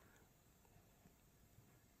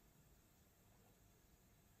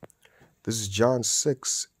 This is John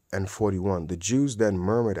 6:41. The Jews then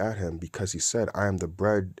murmured at him because he said, I am the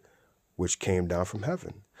bread which came down from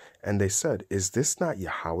heaven. And they said, is this not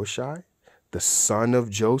Yahushua, the son of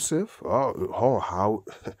Joseph? How?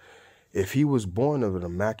 If he was born of an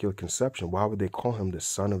immaculate conception, why would they call him the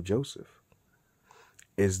son of Joseph?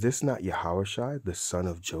 Is this not Yahushua, the son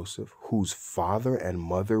of Joseph, whose father and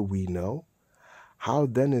mother we know? How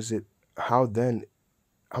then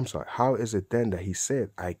I'm sorry, how is it then that he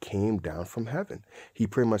said, I came down from heaven? He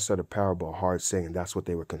pretty much said a parable, a hard saying, and that's what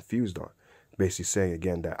they were confused on. Basically saying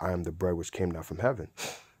again that I am the bread which came down from heaven.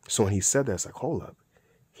 So when he said that, it's like, hold up.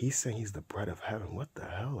 He's saying he's the bread of heaven. What the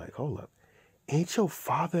hell? Like, hold up. Ain't your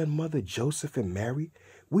father and mother Joseph and Mary?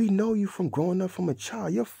 We know you from growing up from a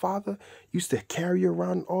child. Your father used to carry you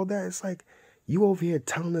around and all that. It's like, you over here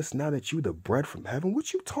telling us now that you the bread from heaven?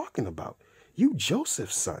 What you talking about? You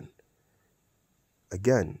Joseph's son.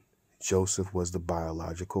 Again, Joseph was the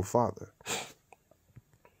biological father.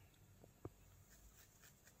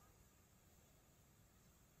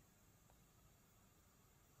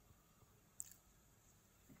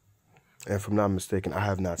 And if I'm not mistaken, I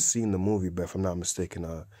have not seen the movie, but if I'm not mistaken,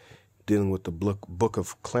 dealing with the Book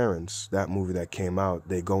of Clarence, that movie that came out,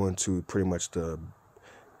 they go into pretty much the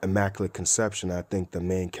Immaculate Conception. I think the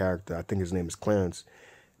main character, I think his name is Clarence,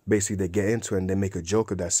 basically they get into it and they make a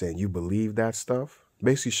joke of that saying, you believe that stuff?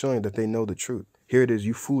 Basically showing that they know the truth. Here it is,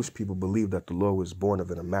 you foolish people believe that the Lord was born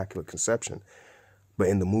of an Immaculate Conception. But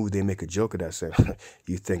in the movie, they make a joke of that saying,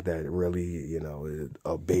 you think that really, you know,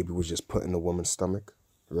 a baby was just put in a woman's stomach?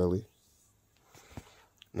 Really?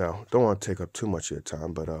 Now, don't want to take up too much of your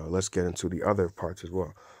time, but let's get into the other parts as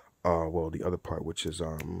well. Well, the other part, which is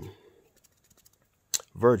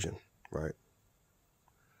virgin, right?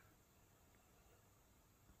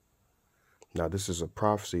 Now, this is a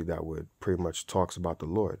prophecy that would pretty much talks about the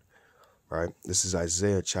Lord, right? This is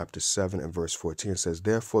Isaiah chapter 7 and verse 14. It says,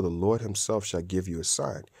 therefore the Lord himself shall give you a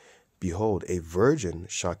sign. Behold, a virgin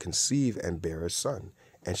shall conceive and bear a son,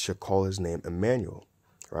 and shall call his name Emmanuel,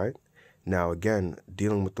 right? Now, again,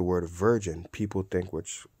 dealing with the word virgin, people think,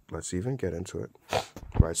 which let's even get into it,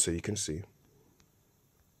 right? So you can see.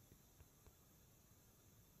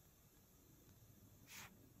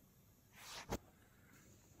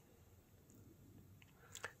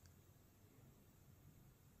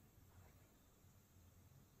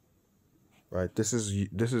 Right, this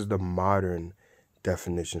is the modern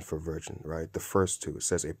definition for virgin, right? The first two, it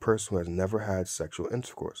says a person who has never had sexual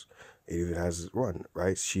intercourse. It even has one,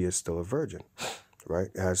 right? She is still a virgin, right?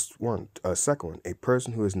 It has one. Second one, a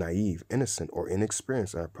person who is naive, innocent, or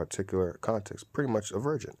inexperienced in a particular context, pretty much a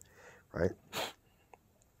virgin, right?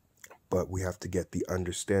 But we have to get the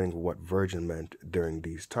understanding of what virgin meant during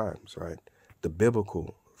these times, right? The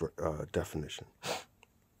biblical definition.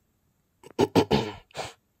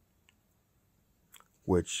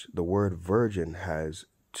 Which the word virgin has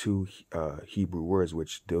two Hebrew words,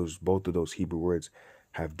 which both of those Hebrew words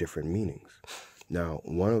have different meanings. Now,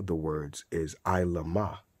 one of the words is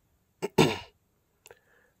ilama.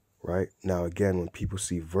 Right? Now, again, when people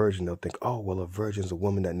see virgin, they'll think, oh, well, a virgin is a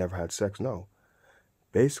woman that never had sex. No.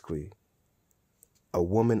 Basically, a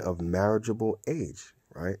woman of marriageable age,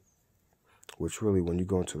 right? Which really, when you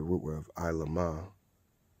go into the root word of ilama,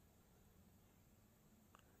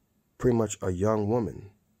 pretty much a young woman,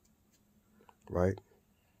 right?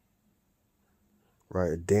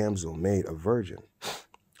 Right, a damsel made a virgin.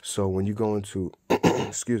 So when you go into,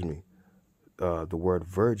 excuse me, the word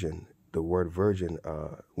virgin,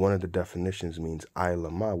 one of the definitions means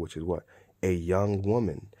ilama, which is what? A young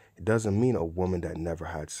woman. It doesn't mean a woman that never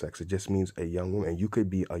had sex. It just means a young woman. And you could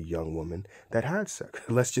be a young woman that had sex.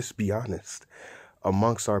 Let's just be honest.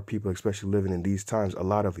 Amongst our people, especially living in these times, a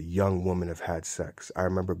lot of young women have had sex. I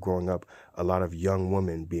remember growing up, a lot of young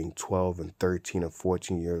women being 12 and 13 and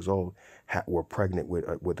 14 years old were pregnant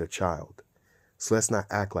with a child. So let's not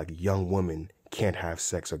act like young women can't have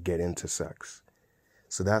sex or get into sex.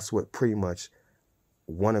 So that's what pretty much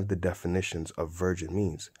one of the definitions of virgin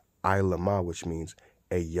means. Ilama, which means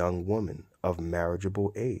a young woman of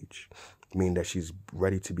marriageable age, meaning that she's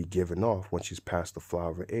ready to be given off when she's past the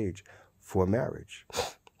flower of age for marriage.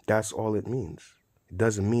 That's all it means. It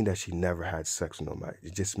doesn't mean that she never had sex with nobody.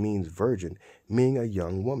 It just means virgin, meaning a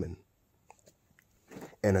young woman.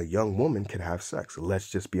 And a young woman can have sex. Let's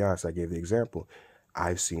just be honest. I gave the example.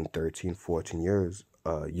 I've seen 13,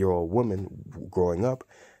 14-year-old women growing up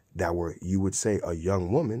that were, you would say, a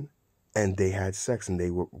young woman, and they had sex and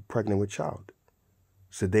they were pregnant with child.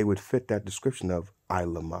 So they would fit that description of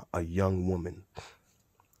ilama, a young woman.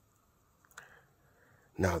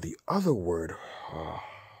 Now, the other word,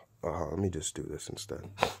 let me just do this instead.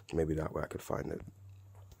 Maybe that way I could find it.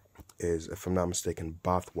 Is, if I'm not mistaken,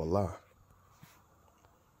 bathwala.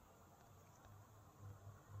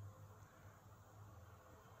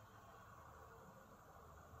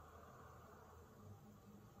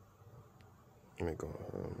 Let me go,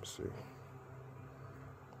 let me see.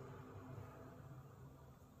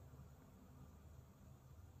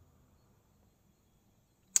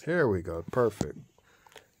 Here we go, perfect.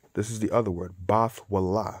 This is the other word,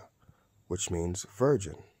 bathwala, which means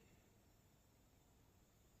virgin.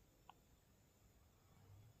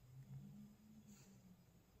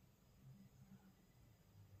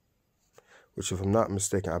 Which, if I'm not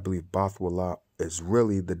mistaken, I believe Bath Wallah is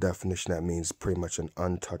really the definition that means pretty much an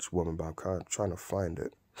untouched woman, but I'm kind of trying to find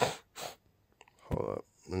it. Hold up,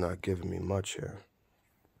 they're not giving me much here.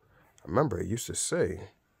 I remember it used to say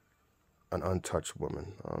an untouched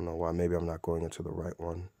woman. I don't know why. Maybe I'm not going into the right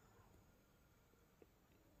one.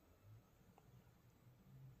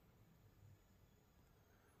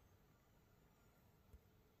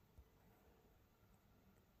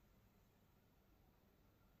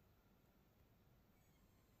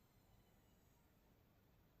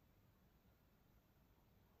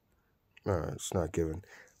 It's not given.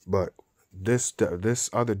 But this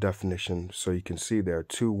other definition, so you can see there are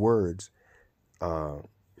two words for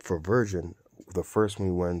virgin. The first one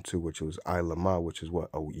we went to, which was Ilama, which is what?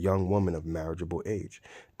 A young woman of marriageable age.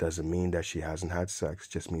 Doesn't mean that she hasn't had sex,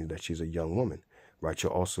 just means that she's a young woman. Right?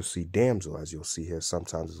 You'll also see damsel, as you'll see here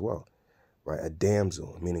sometimes as well. Right? A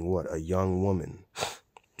damsel, meaning what? A young woman.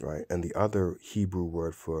 Right? And the other Hebrew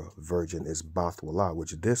word for virgin is Bath Wallah,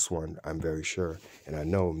 which this one, I'm very sure, and I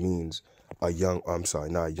know means not a young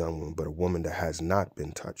woman, but a woman that has not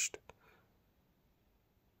been touched.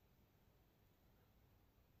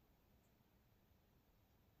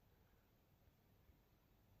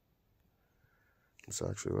 So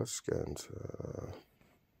actually, let's get into,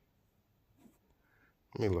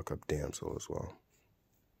 let me look up damsel as well.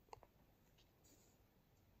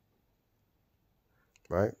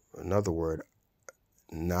 Right? Another word,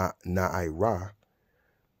 na'ira,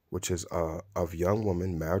 which is of young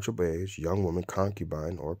woman, marriageable age, young woman,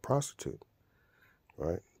 concubine, or prostitute.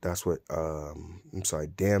 Right? That's what,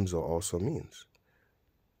 damsel also means.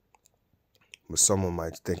 But someone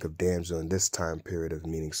might think of damsel in this time period of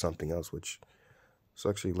meaning something else, which, so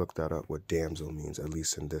actually look that up, what damsel means, at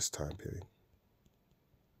least in this time period.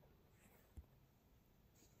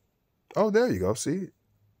 Oh, there you go, see?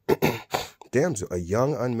 Damsel, a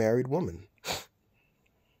young unmarried woman.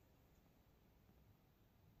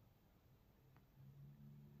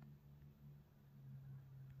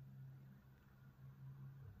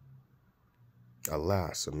 A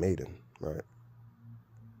lass, a maiden, right?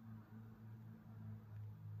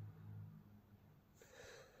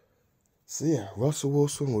 So yeah, Russell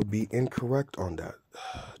Wilson would be incorrect on that.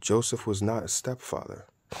 Joseph was not a stepfather,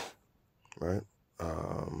 right?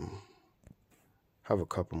 Have a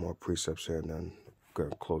couple more precepts here and then I'm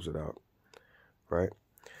going to close it out, right?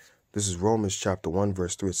 This is Romans chapter 1,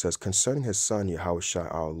 verse 3. It says, concerning his son,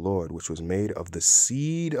 Yahushua our Lord, which was made of the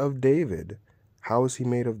seed of David. How is he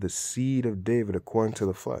made of the seed of David according to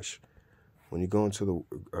the flesh? When you go into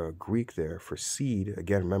the Greek there for seed,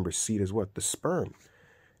 again, remember seed is what? The sperm.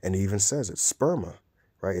 And it even says it's sperma,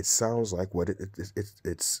 right? It sounds like what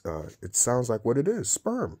it sounds like what it is,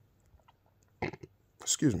 sperm.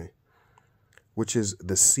 Excuse me. Which is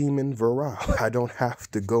the semen virile. I don't have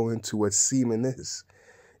to go into what semen is.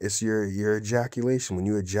 It's your ejaculation when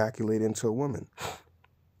you ejaculate into a woman.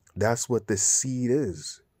 That's what the seed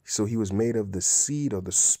is. So he was made of the seed or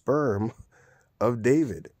the sperm of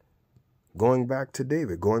David. Going back to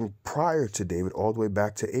David, going prior to David, all the way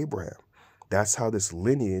back to Abraham. That's how this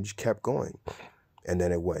lineage kept going. And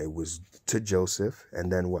then it was to Joseph.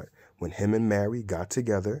 And then what? When him and Mary got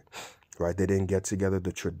together, right? They didn't get together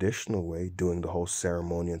the traditional way, doing the whole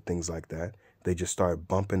ceremony and things like that. They just started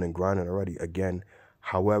bumping and grinding already. Again,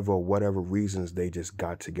 however, whatever reasons, they just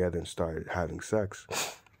got together and started having sex.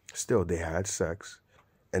 Still, they had sex.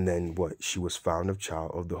 And then what? She was found of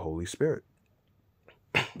child of the Holy Spirit.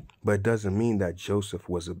 But it doesn't mean that Joseph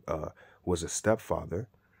was a stepfather.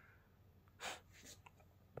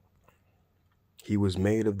 He was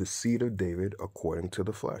made of the seed of David according to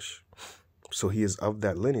the flesh. So he is of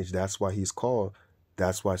that lineage. That's why he's called.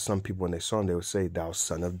 That's why some people, when they saw him, they would say, thou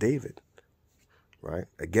son of David. Right?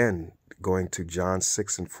 Again, going to John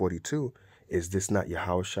 6:42, is this not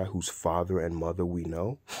Yahushua whose father and mother we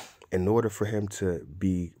know? In order for him to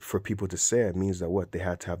be, for people to say it, means that what? They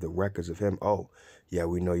had to have the records of him. Oh, yeah,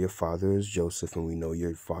 we know your father is Joseph, and we know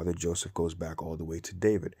your father Joseph goes back all the way to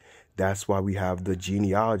David. That's why we have the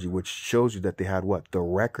genealogy, which shows you that they had what? The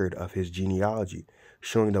record of his genealogy.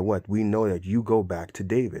 Showing that what? We know that you go back to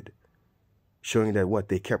David. Showing that what?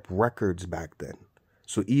 They kept records back then.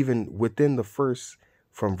 So even within the first,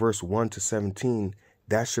 from verse 1 to 17,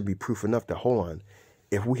 that should be proof enough that, hold on,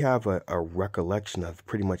 if we have a recollection of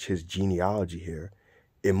pretty much his genealogy here,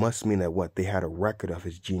 it must mean that what? They had a record of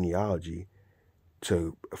his genealogy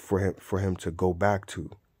for him to go back to.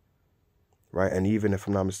 Right? And even if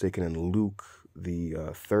I'm not mistaken, in Luke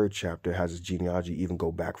the third chapter has his genealogy even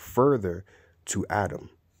go back further to Adam.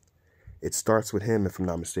 It starts with him, if I'm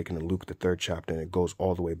not mistaken, in Luke, the third chapter, and it goes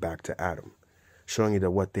all the way back to Adam, showing you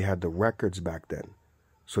that what they had the records back then,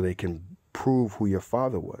 so they can prove who your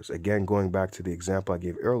father was. Again, going back to the example I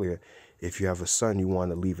gave earlier, if you have a son, you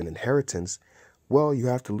want to leave an inheritance. Well, you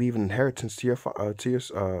have to leave an inheritance to you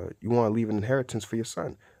want to leave an inheritance for your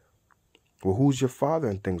son. Well, who's your father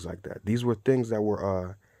and things like that? These were things that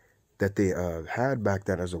were that they had back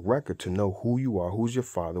then as a record to know who you are, who's your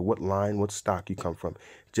father, what line, what stock you come from.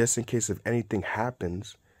 Just in case if anything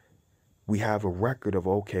happens, we have a record of,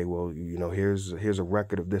 okay, well, you know, here's a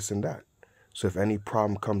record of this and that. So if any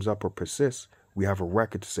problem comes up or persists, we have a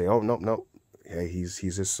record to say, oh, no, hey, he's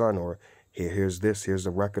his son, or here's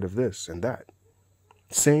the record of this and that.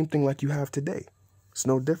 Same thing like you have today. It's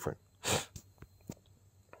no different.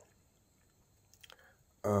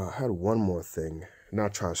 I had one more thing.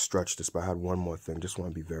 Not trying to stretch this, but I had one more thing. Just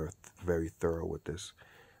want to be very, very thorough with this,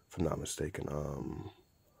 if I'm not mistaken.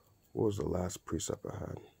 What was the last precept I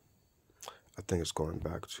had? I think it's going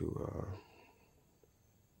back to,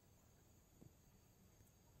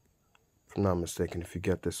 if I'm not mistaken, if you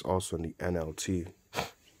get this also in the NLT.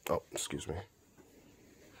 Oh, excuse me.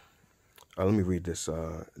 Let me read this.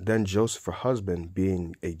 Then Joseph, her husband,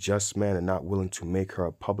 being a just man and not willing to make her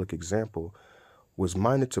a public example, was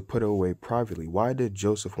minded to put her away privately. Why did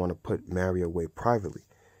Joseph want to put Mary away privately?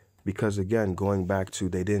 Because, again, going back to,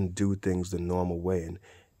 they didn't do things the normal way. And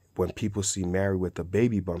when people see Mary with a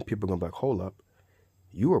baby bump, people are going to be like, hold up.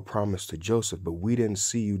 You were promised to Joseph, but we didn't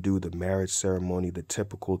see you do the marriage ceremony, the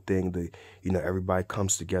typical thing, everybody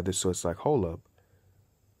comes together. So it's like, hold up,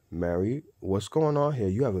 Mary, what's going on here?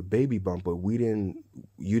 You have a baby bump, but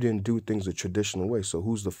you didn't do things the traditional way. So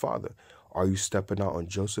who's the father? Are you stepping out on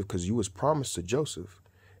Joseph? Because you was promised to Joseph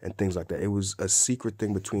and things like that. It was a secret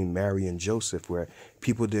thing between Mary and Joseph where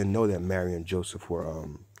people didn't know that Mary and Joseph were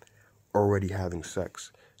already having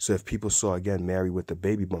sex. So if people saw, again, Mary with the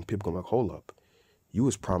baby bump, people go like, hold up. You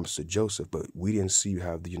was promised to Joseph, but we didn't see you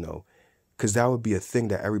have because that would be a thing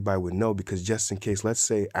that everybody would know, because just in case, let's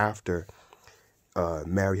say after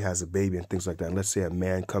Mary has a baby and things like that, and let's say a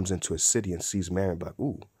man comes into a city and sees Mary and be like,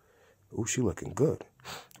 ooh, she looking good,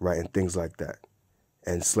 right, and things like that.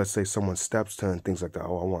 And so let's say someone steps to her and things like that,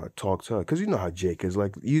 oh, I want to talk to her, because you know how Jake is,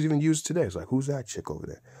 like, he's even used today. It's like, who's that chick over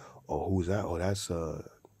there? Oh, who's that? Oh, that's,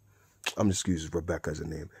 I'm just using Rebecca as a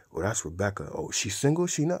name. Oh, that's Rebecca. Oh, she's single?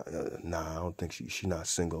 She not? Nah, I don't think she not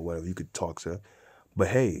single or whatever. You could talk to her. But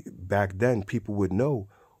hey, back then people would know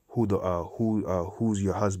who's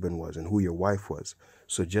your husband was and who your wife was.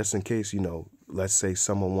 So just in case, let's say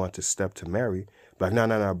someone wanted to step to Mary, like,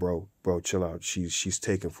 nah, bro, chill out. She's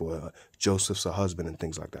taken for Joseph's her husband and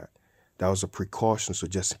things like that. That was a precaution. So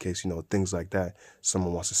just in case, things like that,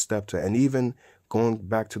 someone wants to step to. And even going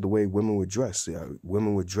back to the way women would dress,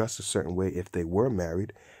 women would dress a certain way if they were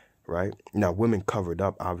married, right? Now, women covered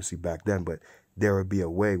up, obviously, back then, but there would be a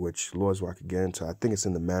way, which Lord's Rock could get into. I think it's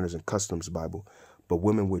in the Manners and Customs Bible, but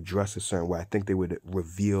women would dress a certain way. I think they would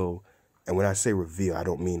reveal, and when I say reveal, I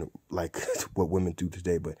don't mean like what women do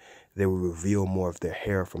today, but they would reveal more of their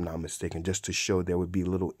hair, if I'm not mistaken, just to show there would be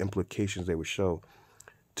little implications they would show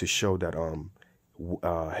to show that,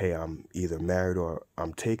 hey, I'm either married or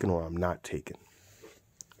I'm taken or I'm not taken,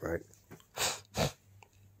 right?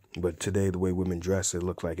 But today, the way women dress, it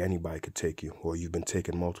looks like anybody could take you, or you've been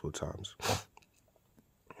taken multiple times.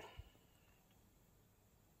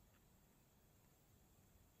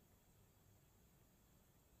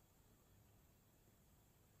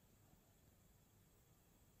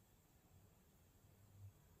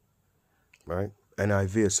 Right?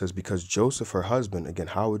 NIV says, because Joseph, her husband, again,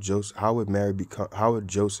 how would Joseph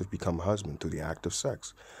become a husband? Through the act of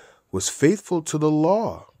sex, was faithful to the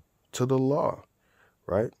law,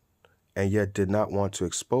 right? And yet did not want to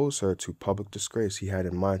expose her to public disgrace. He had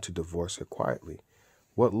in mind to divorce her quietly.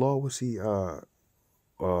 What law was he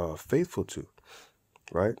faithful to,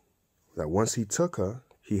 right? That once he took her,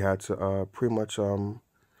 he had to pretty much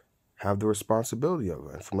have the responsibility of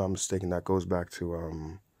her. And if I'm not mistaken, that goes back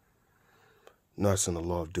to no, it's in the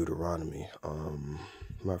law of Deuteronomy.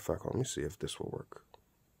 Matter of fact, let me see if this will work.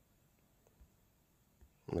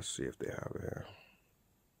 Let's see if they have it here.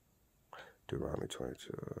 Deuteronomy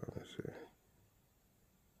 22. Let's see.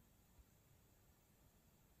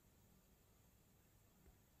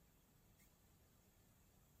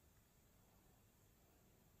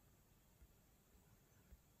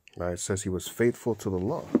 Right, it says he was faithful to the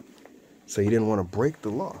law. So he didn't want to break the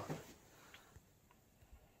law.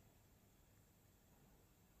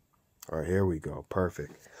 All right, here we go.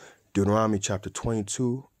 Perfect. Deuteronomy chapter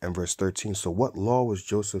 22 and verse 13. So what law was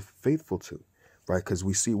Joseph faithful to? right? Because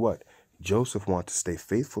we see what? Joseph wanted to stay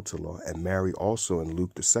faithful to law, and Mary also in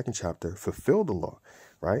Luke, the 2nd chapter, fulfilled the law,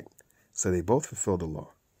 right? So they both fulfilled the law,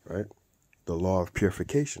 right? The law of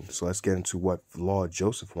purification. So let's get into what law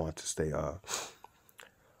Joseph wanted to stay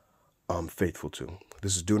faithful to.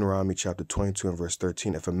 This is Deuteronomy chapter 22 and verse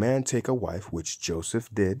 13. If a man take a wife, which Joseph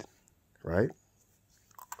did, right?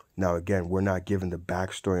 Now, again, we're not given the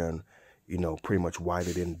backstory on, pretty much why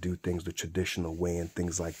they didn't do things the traditional way and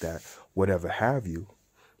things like that, whatever have you,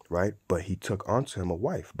 right? But he took unto him a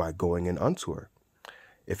wife by going in unto her.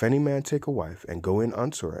 If any man take a wife and go in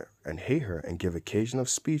unto her and hate her and give occasion of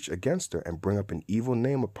speech against her and bring up an evil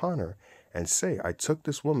name upon her and say, I took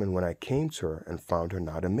this woman when I came to her and found her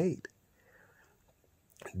not a maid.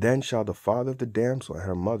 Then shall the father of the damsel and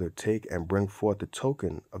her mother take and bring forth the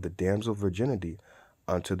token of the damsel's virginity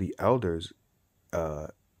unto the elders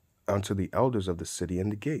of the city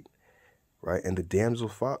and the gate, right? And the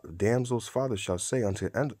damsel's father shall say unto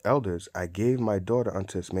elders, I gave my daughter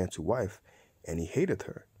unto this man to wife, and he hateth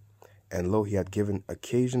her. And lo, he had given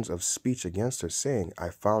occasions of speech against her, saying, I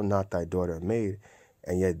found not thy daughter a maid,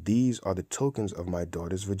 and yet these are the tokens of my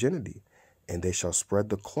daughter's virginity. And they shall spread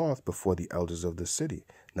the cloth before the elders of the city.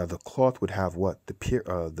 Now the cloth would have what?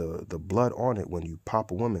 The blood on it. When you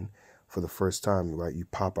pop a woman for the first time, right? You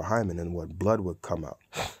pop a hymen, and what? Blood would come out,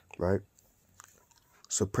 right?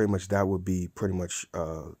 So pretty much that would be pretty much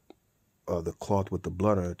the cloth with the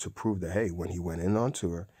blood on it to prove that, hey, when he went in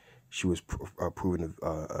onto her, she was proven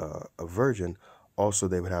a virgin. Also,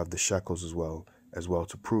 they would have the shekels as well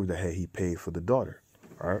to prove that, hey, he paid for the daughter.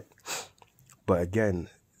 All right. But again,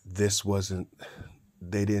 they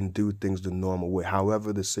didn't do things the normal way.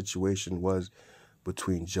 However the situation was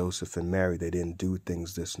between Joseph and Mary, they didn't do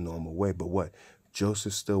things this normal way. But what?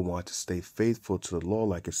 Joseph still wanted to stay faithful to the law,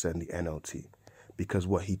 like it said in the NLT. Because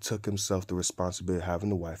what? He took himself the responsibility of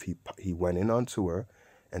having a wife. He went in onto her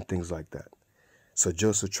and things like that. So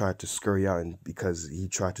Joseph tried to scurry out, and because he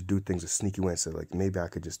tried to do things a sneaky way and said, like, maybe I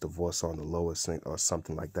could just divorce on the lowest thing or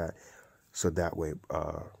something like that. So that way,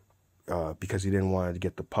 because he didn't want to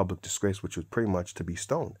get the public disgrace, which was pretty much to be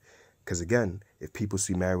stoned. Because again, if people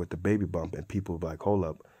see Mary with the baby bump and people be like, hold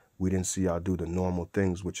up, we didn't see y'all do the normal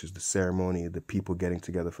things, which is the ceremony, the people getting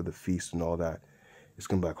together for the feast and all that. It's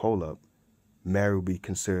going to be like, hold up. Mary would be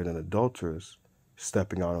considered an adulteress,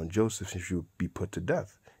 stepping out on Joseph, and she would be put to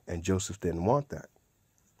death. And Joseph didn't want that,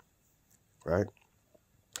 right?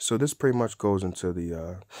 So this pretty much goes into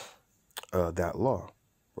the that law,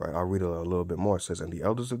 right? I'll read a little bit more. It says, and the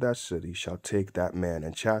elders of that city shall take that man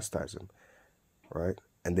and chastise him, right?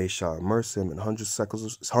 And they shall immerse him in 100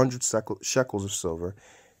 shekels of silver,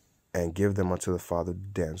 and give them unto the father of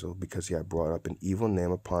the damsel, because he had brought up an evil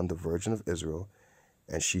name upon the virgin of Israel,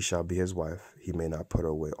 and she shall be his wife. He may not put her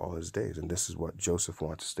away all his days. And this is what Joseph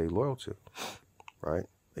wants to stay loyal to, right?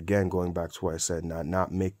 Again, going back to what I said, and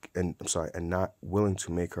not willing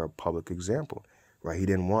to make her a public example, right? He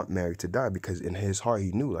didn't want Mary to die because in his heart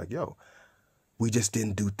he knew, like, yo, we just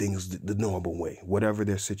didn't do things the normal way. Whatever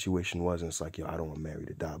their situation was, and it's like, yo, I don't want Mary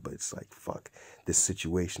to die, but it's like, fuck, this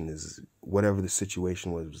situation is, whatever the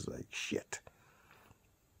situation was like, shit,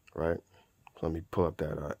 right? So let me pull up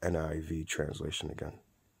that NIV translation again.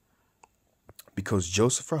 Because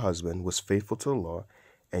Joseph, her husband, was faithful to the law,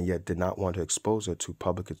 and yet did not want to expose her to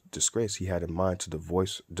public disgrace, he had in mind to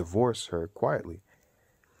divorce her quietly,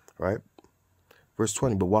 right? Verse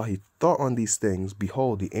 20, but while he thought on these things,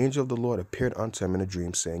 behold, the angel of the Lord appeared unto him in a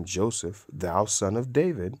dream, saying, Joseph, thou son of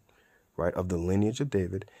David, right, of the lineage of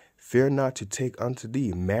David, fear not to take unto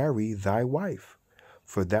thee Mary thy wife,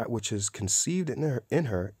 for that which is conceived in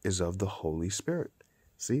her is of the Holy Spirit.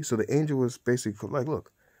 See, so the angel was basically like,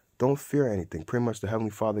 look, don't fear anything. Pretty much the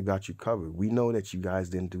Heavenly Father got you covered. We know that you guys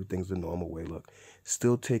didn't do things the normal way. Look,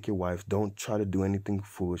 still take your wife. Don't try to do anything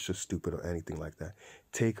foolish or stupid or anything like that.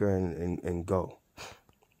 Take her and go.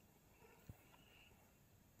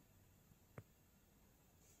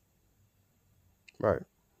 Right.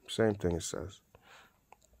 Same thing it says.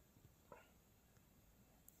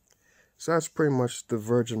 So that's pretty much the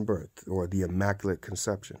virgin birth or the immaculate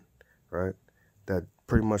conception, right? That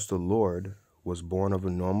pretty much the Lord was born of a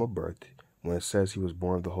normal birth. When it says he was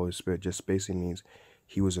born of the Holy Spirit, just basically means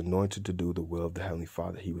he was anointed to do the will of the Heavenly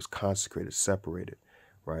Father. He was consecrated, separated,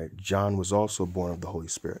 right? John was also born of the Holy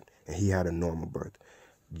Spirit, and he had a normal birth.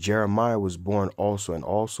 Jeremiah was born also, and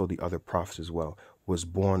also the other prophets as well, was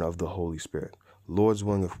born of the Holy Spirit. Lord's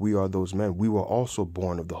willing, if we are those men, we were also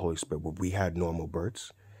born of the Holy Spirit, but we had normal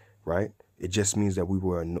births, right? It just means that we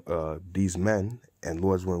were these men, and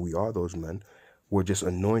Lord's willing, we are those men, were just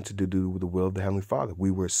anointed to do the will of the Heavenly Father.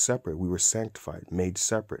 We were separate. We were sanctified, made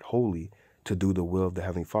separate, holy to do the will of the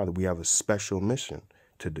Heavenly Father. We have a special mission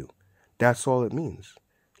to do. That's all it means.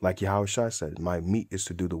 Like Yahushua said, my meat is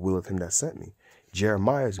to do the will of him that sent me.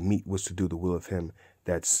 Jeremiah's meat was to do the will of him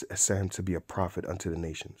that sent him to be a prophet unto the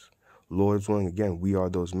nations. Lord's willing, again, we are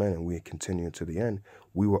those men, and we continue to the end.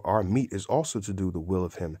 Our meat is also to do the will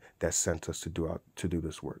of him that sent us to do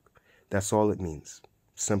this work. That's all it means.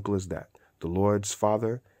 Simple as that. The Lord's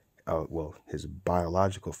father, his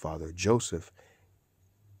biological father, Joseph,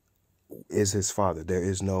 is his father. There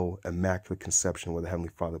is no immaculate conception where the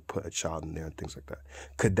Heavenly Father put a child in there and things like that.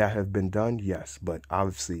 Could that have been done? Yes, but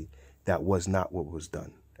obviously that was not what was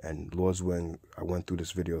done. And Lord's willing, I went through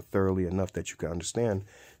this video thoroughly enough that you can understand.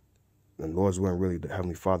 And Lord's willing, really, the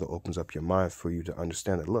Heavenly Father opens up your mind for you to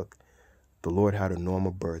understand that, look, the Lord had a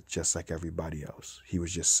normal birth just like everybody else. He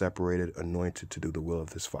was just separated, anointed to do the will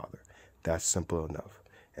of his Father. That's simple enough.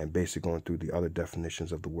 And basically going through the other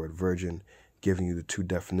definitions of the word virgin, giving you the two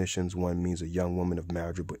definitions. One means a young woman of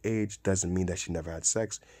marriageable age. Doesn't mean that she never had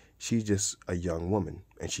sex. She's just a young woman,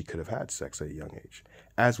 and she could have had sex at a young age.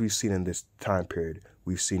 As we've seen in this time period,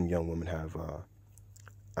 we've seen young women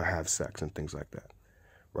have sex and things like that,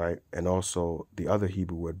 right? And also the other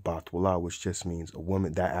Hebrew word batwala, which just means a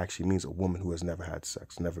woman. That actually means a woman who has never had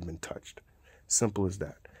sex, never been touched. Simple as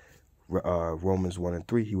that. Romans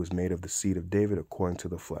 1:3, he was made of the seed of David according to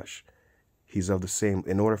the flesh. He's of the same.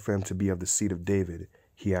 In order for him to be of the seed of David,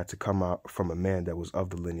 he had to come out from a man that was of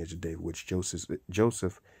the lineage of David, which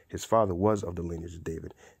Joseph, his father, was of the lineage of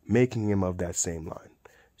David, making him of that same line.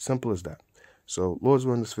 Simple as that. So, Lord's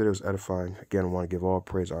willing, this video is edifying. Again, I want to give all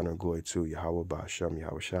praise, honor, and glory to Yahweh, Bahasham,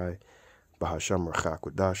 Yahushai, Bahasham, Rachak,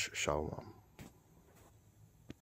 Wadash, Shalom.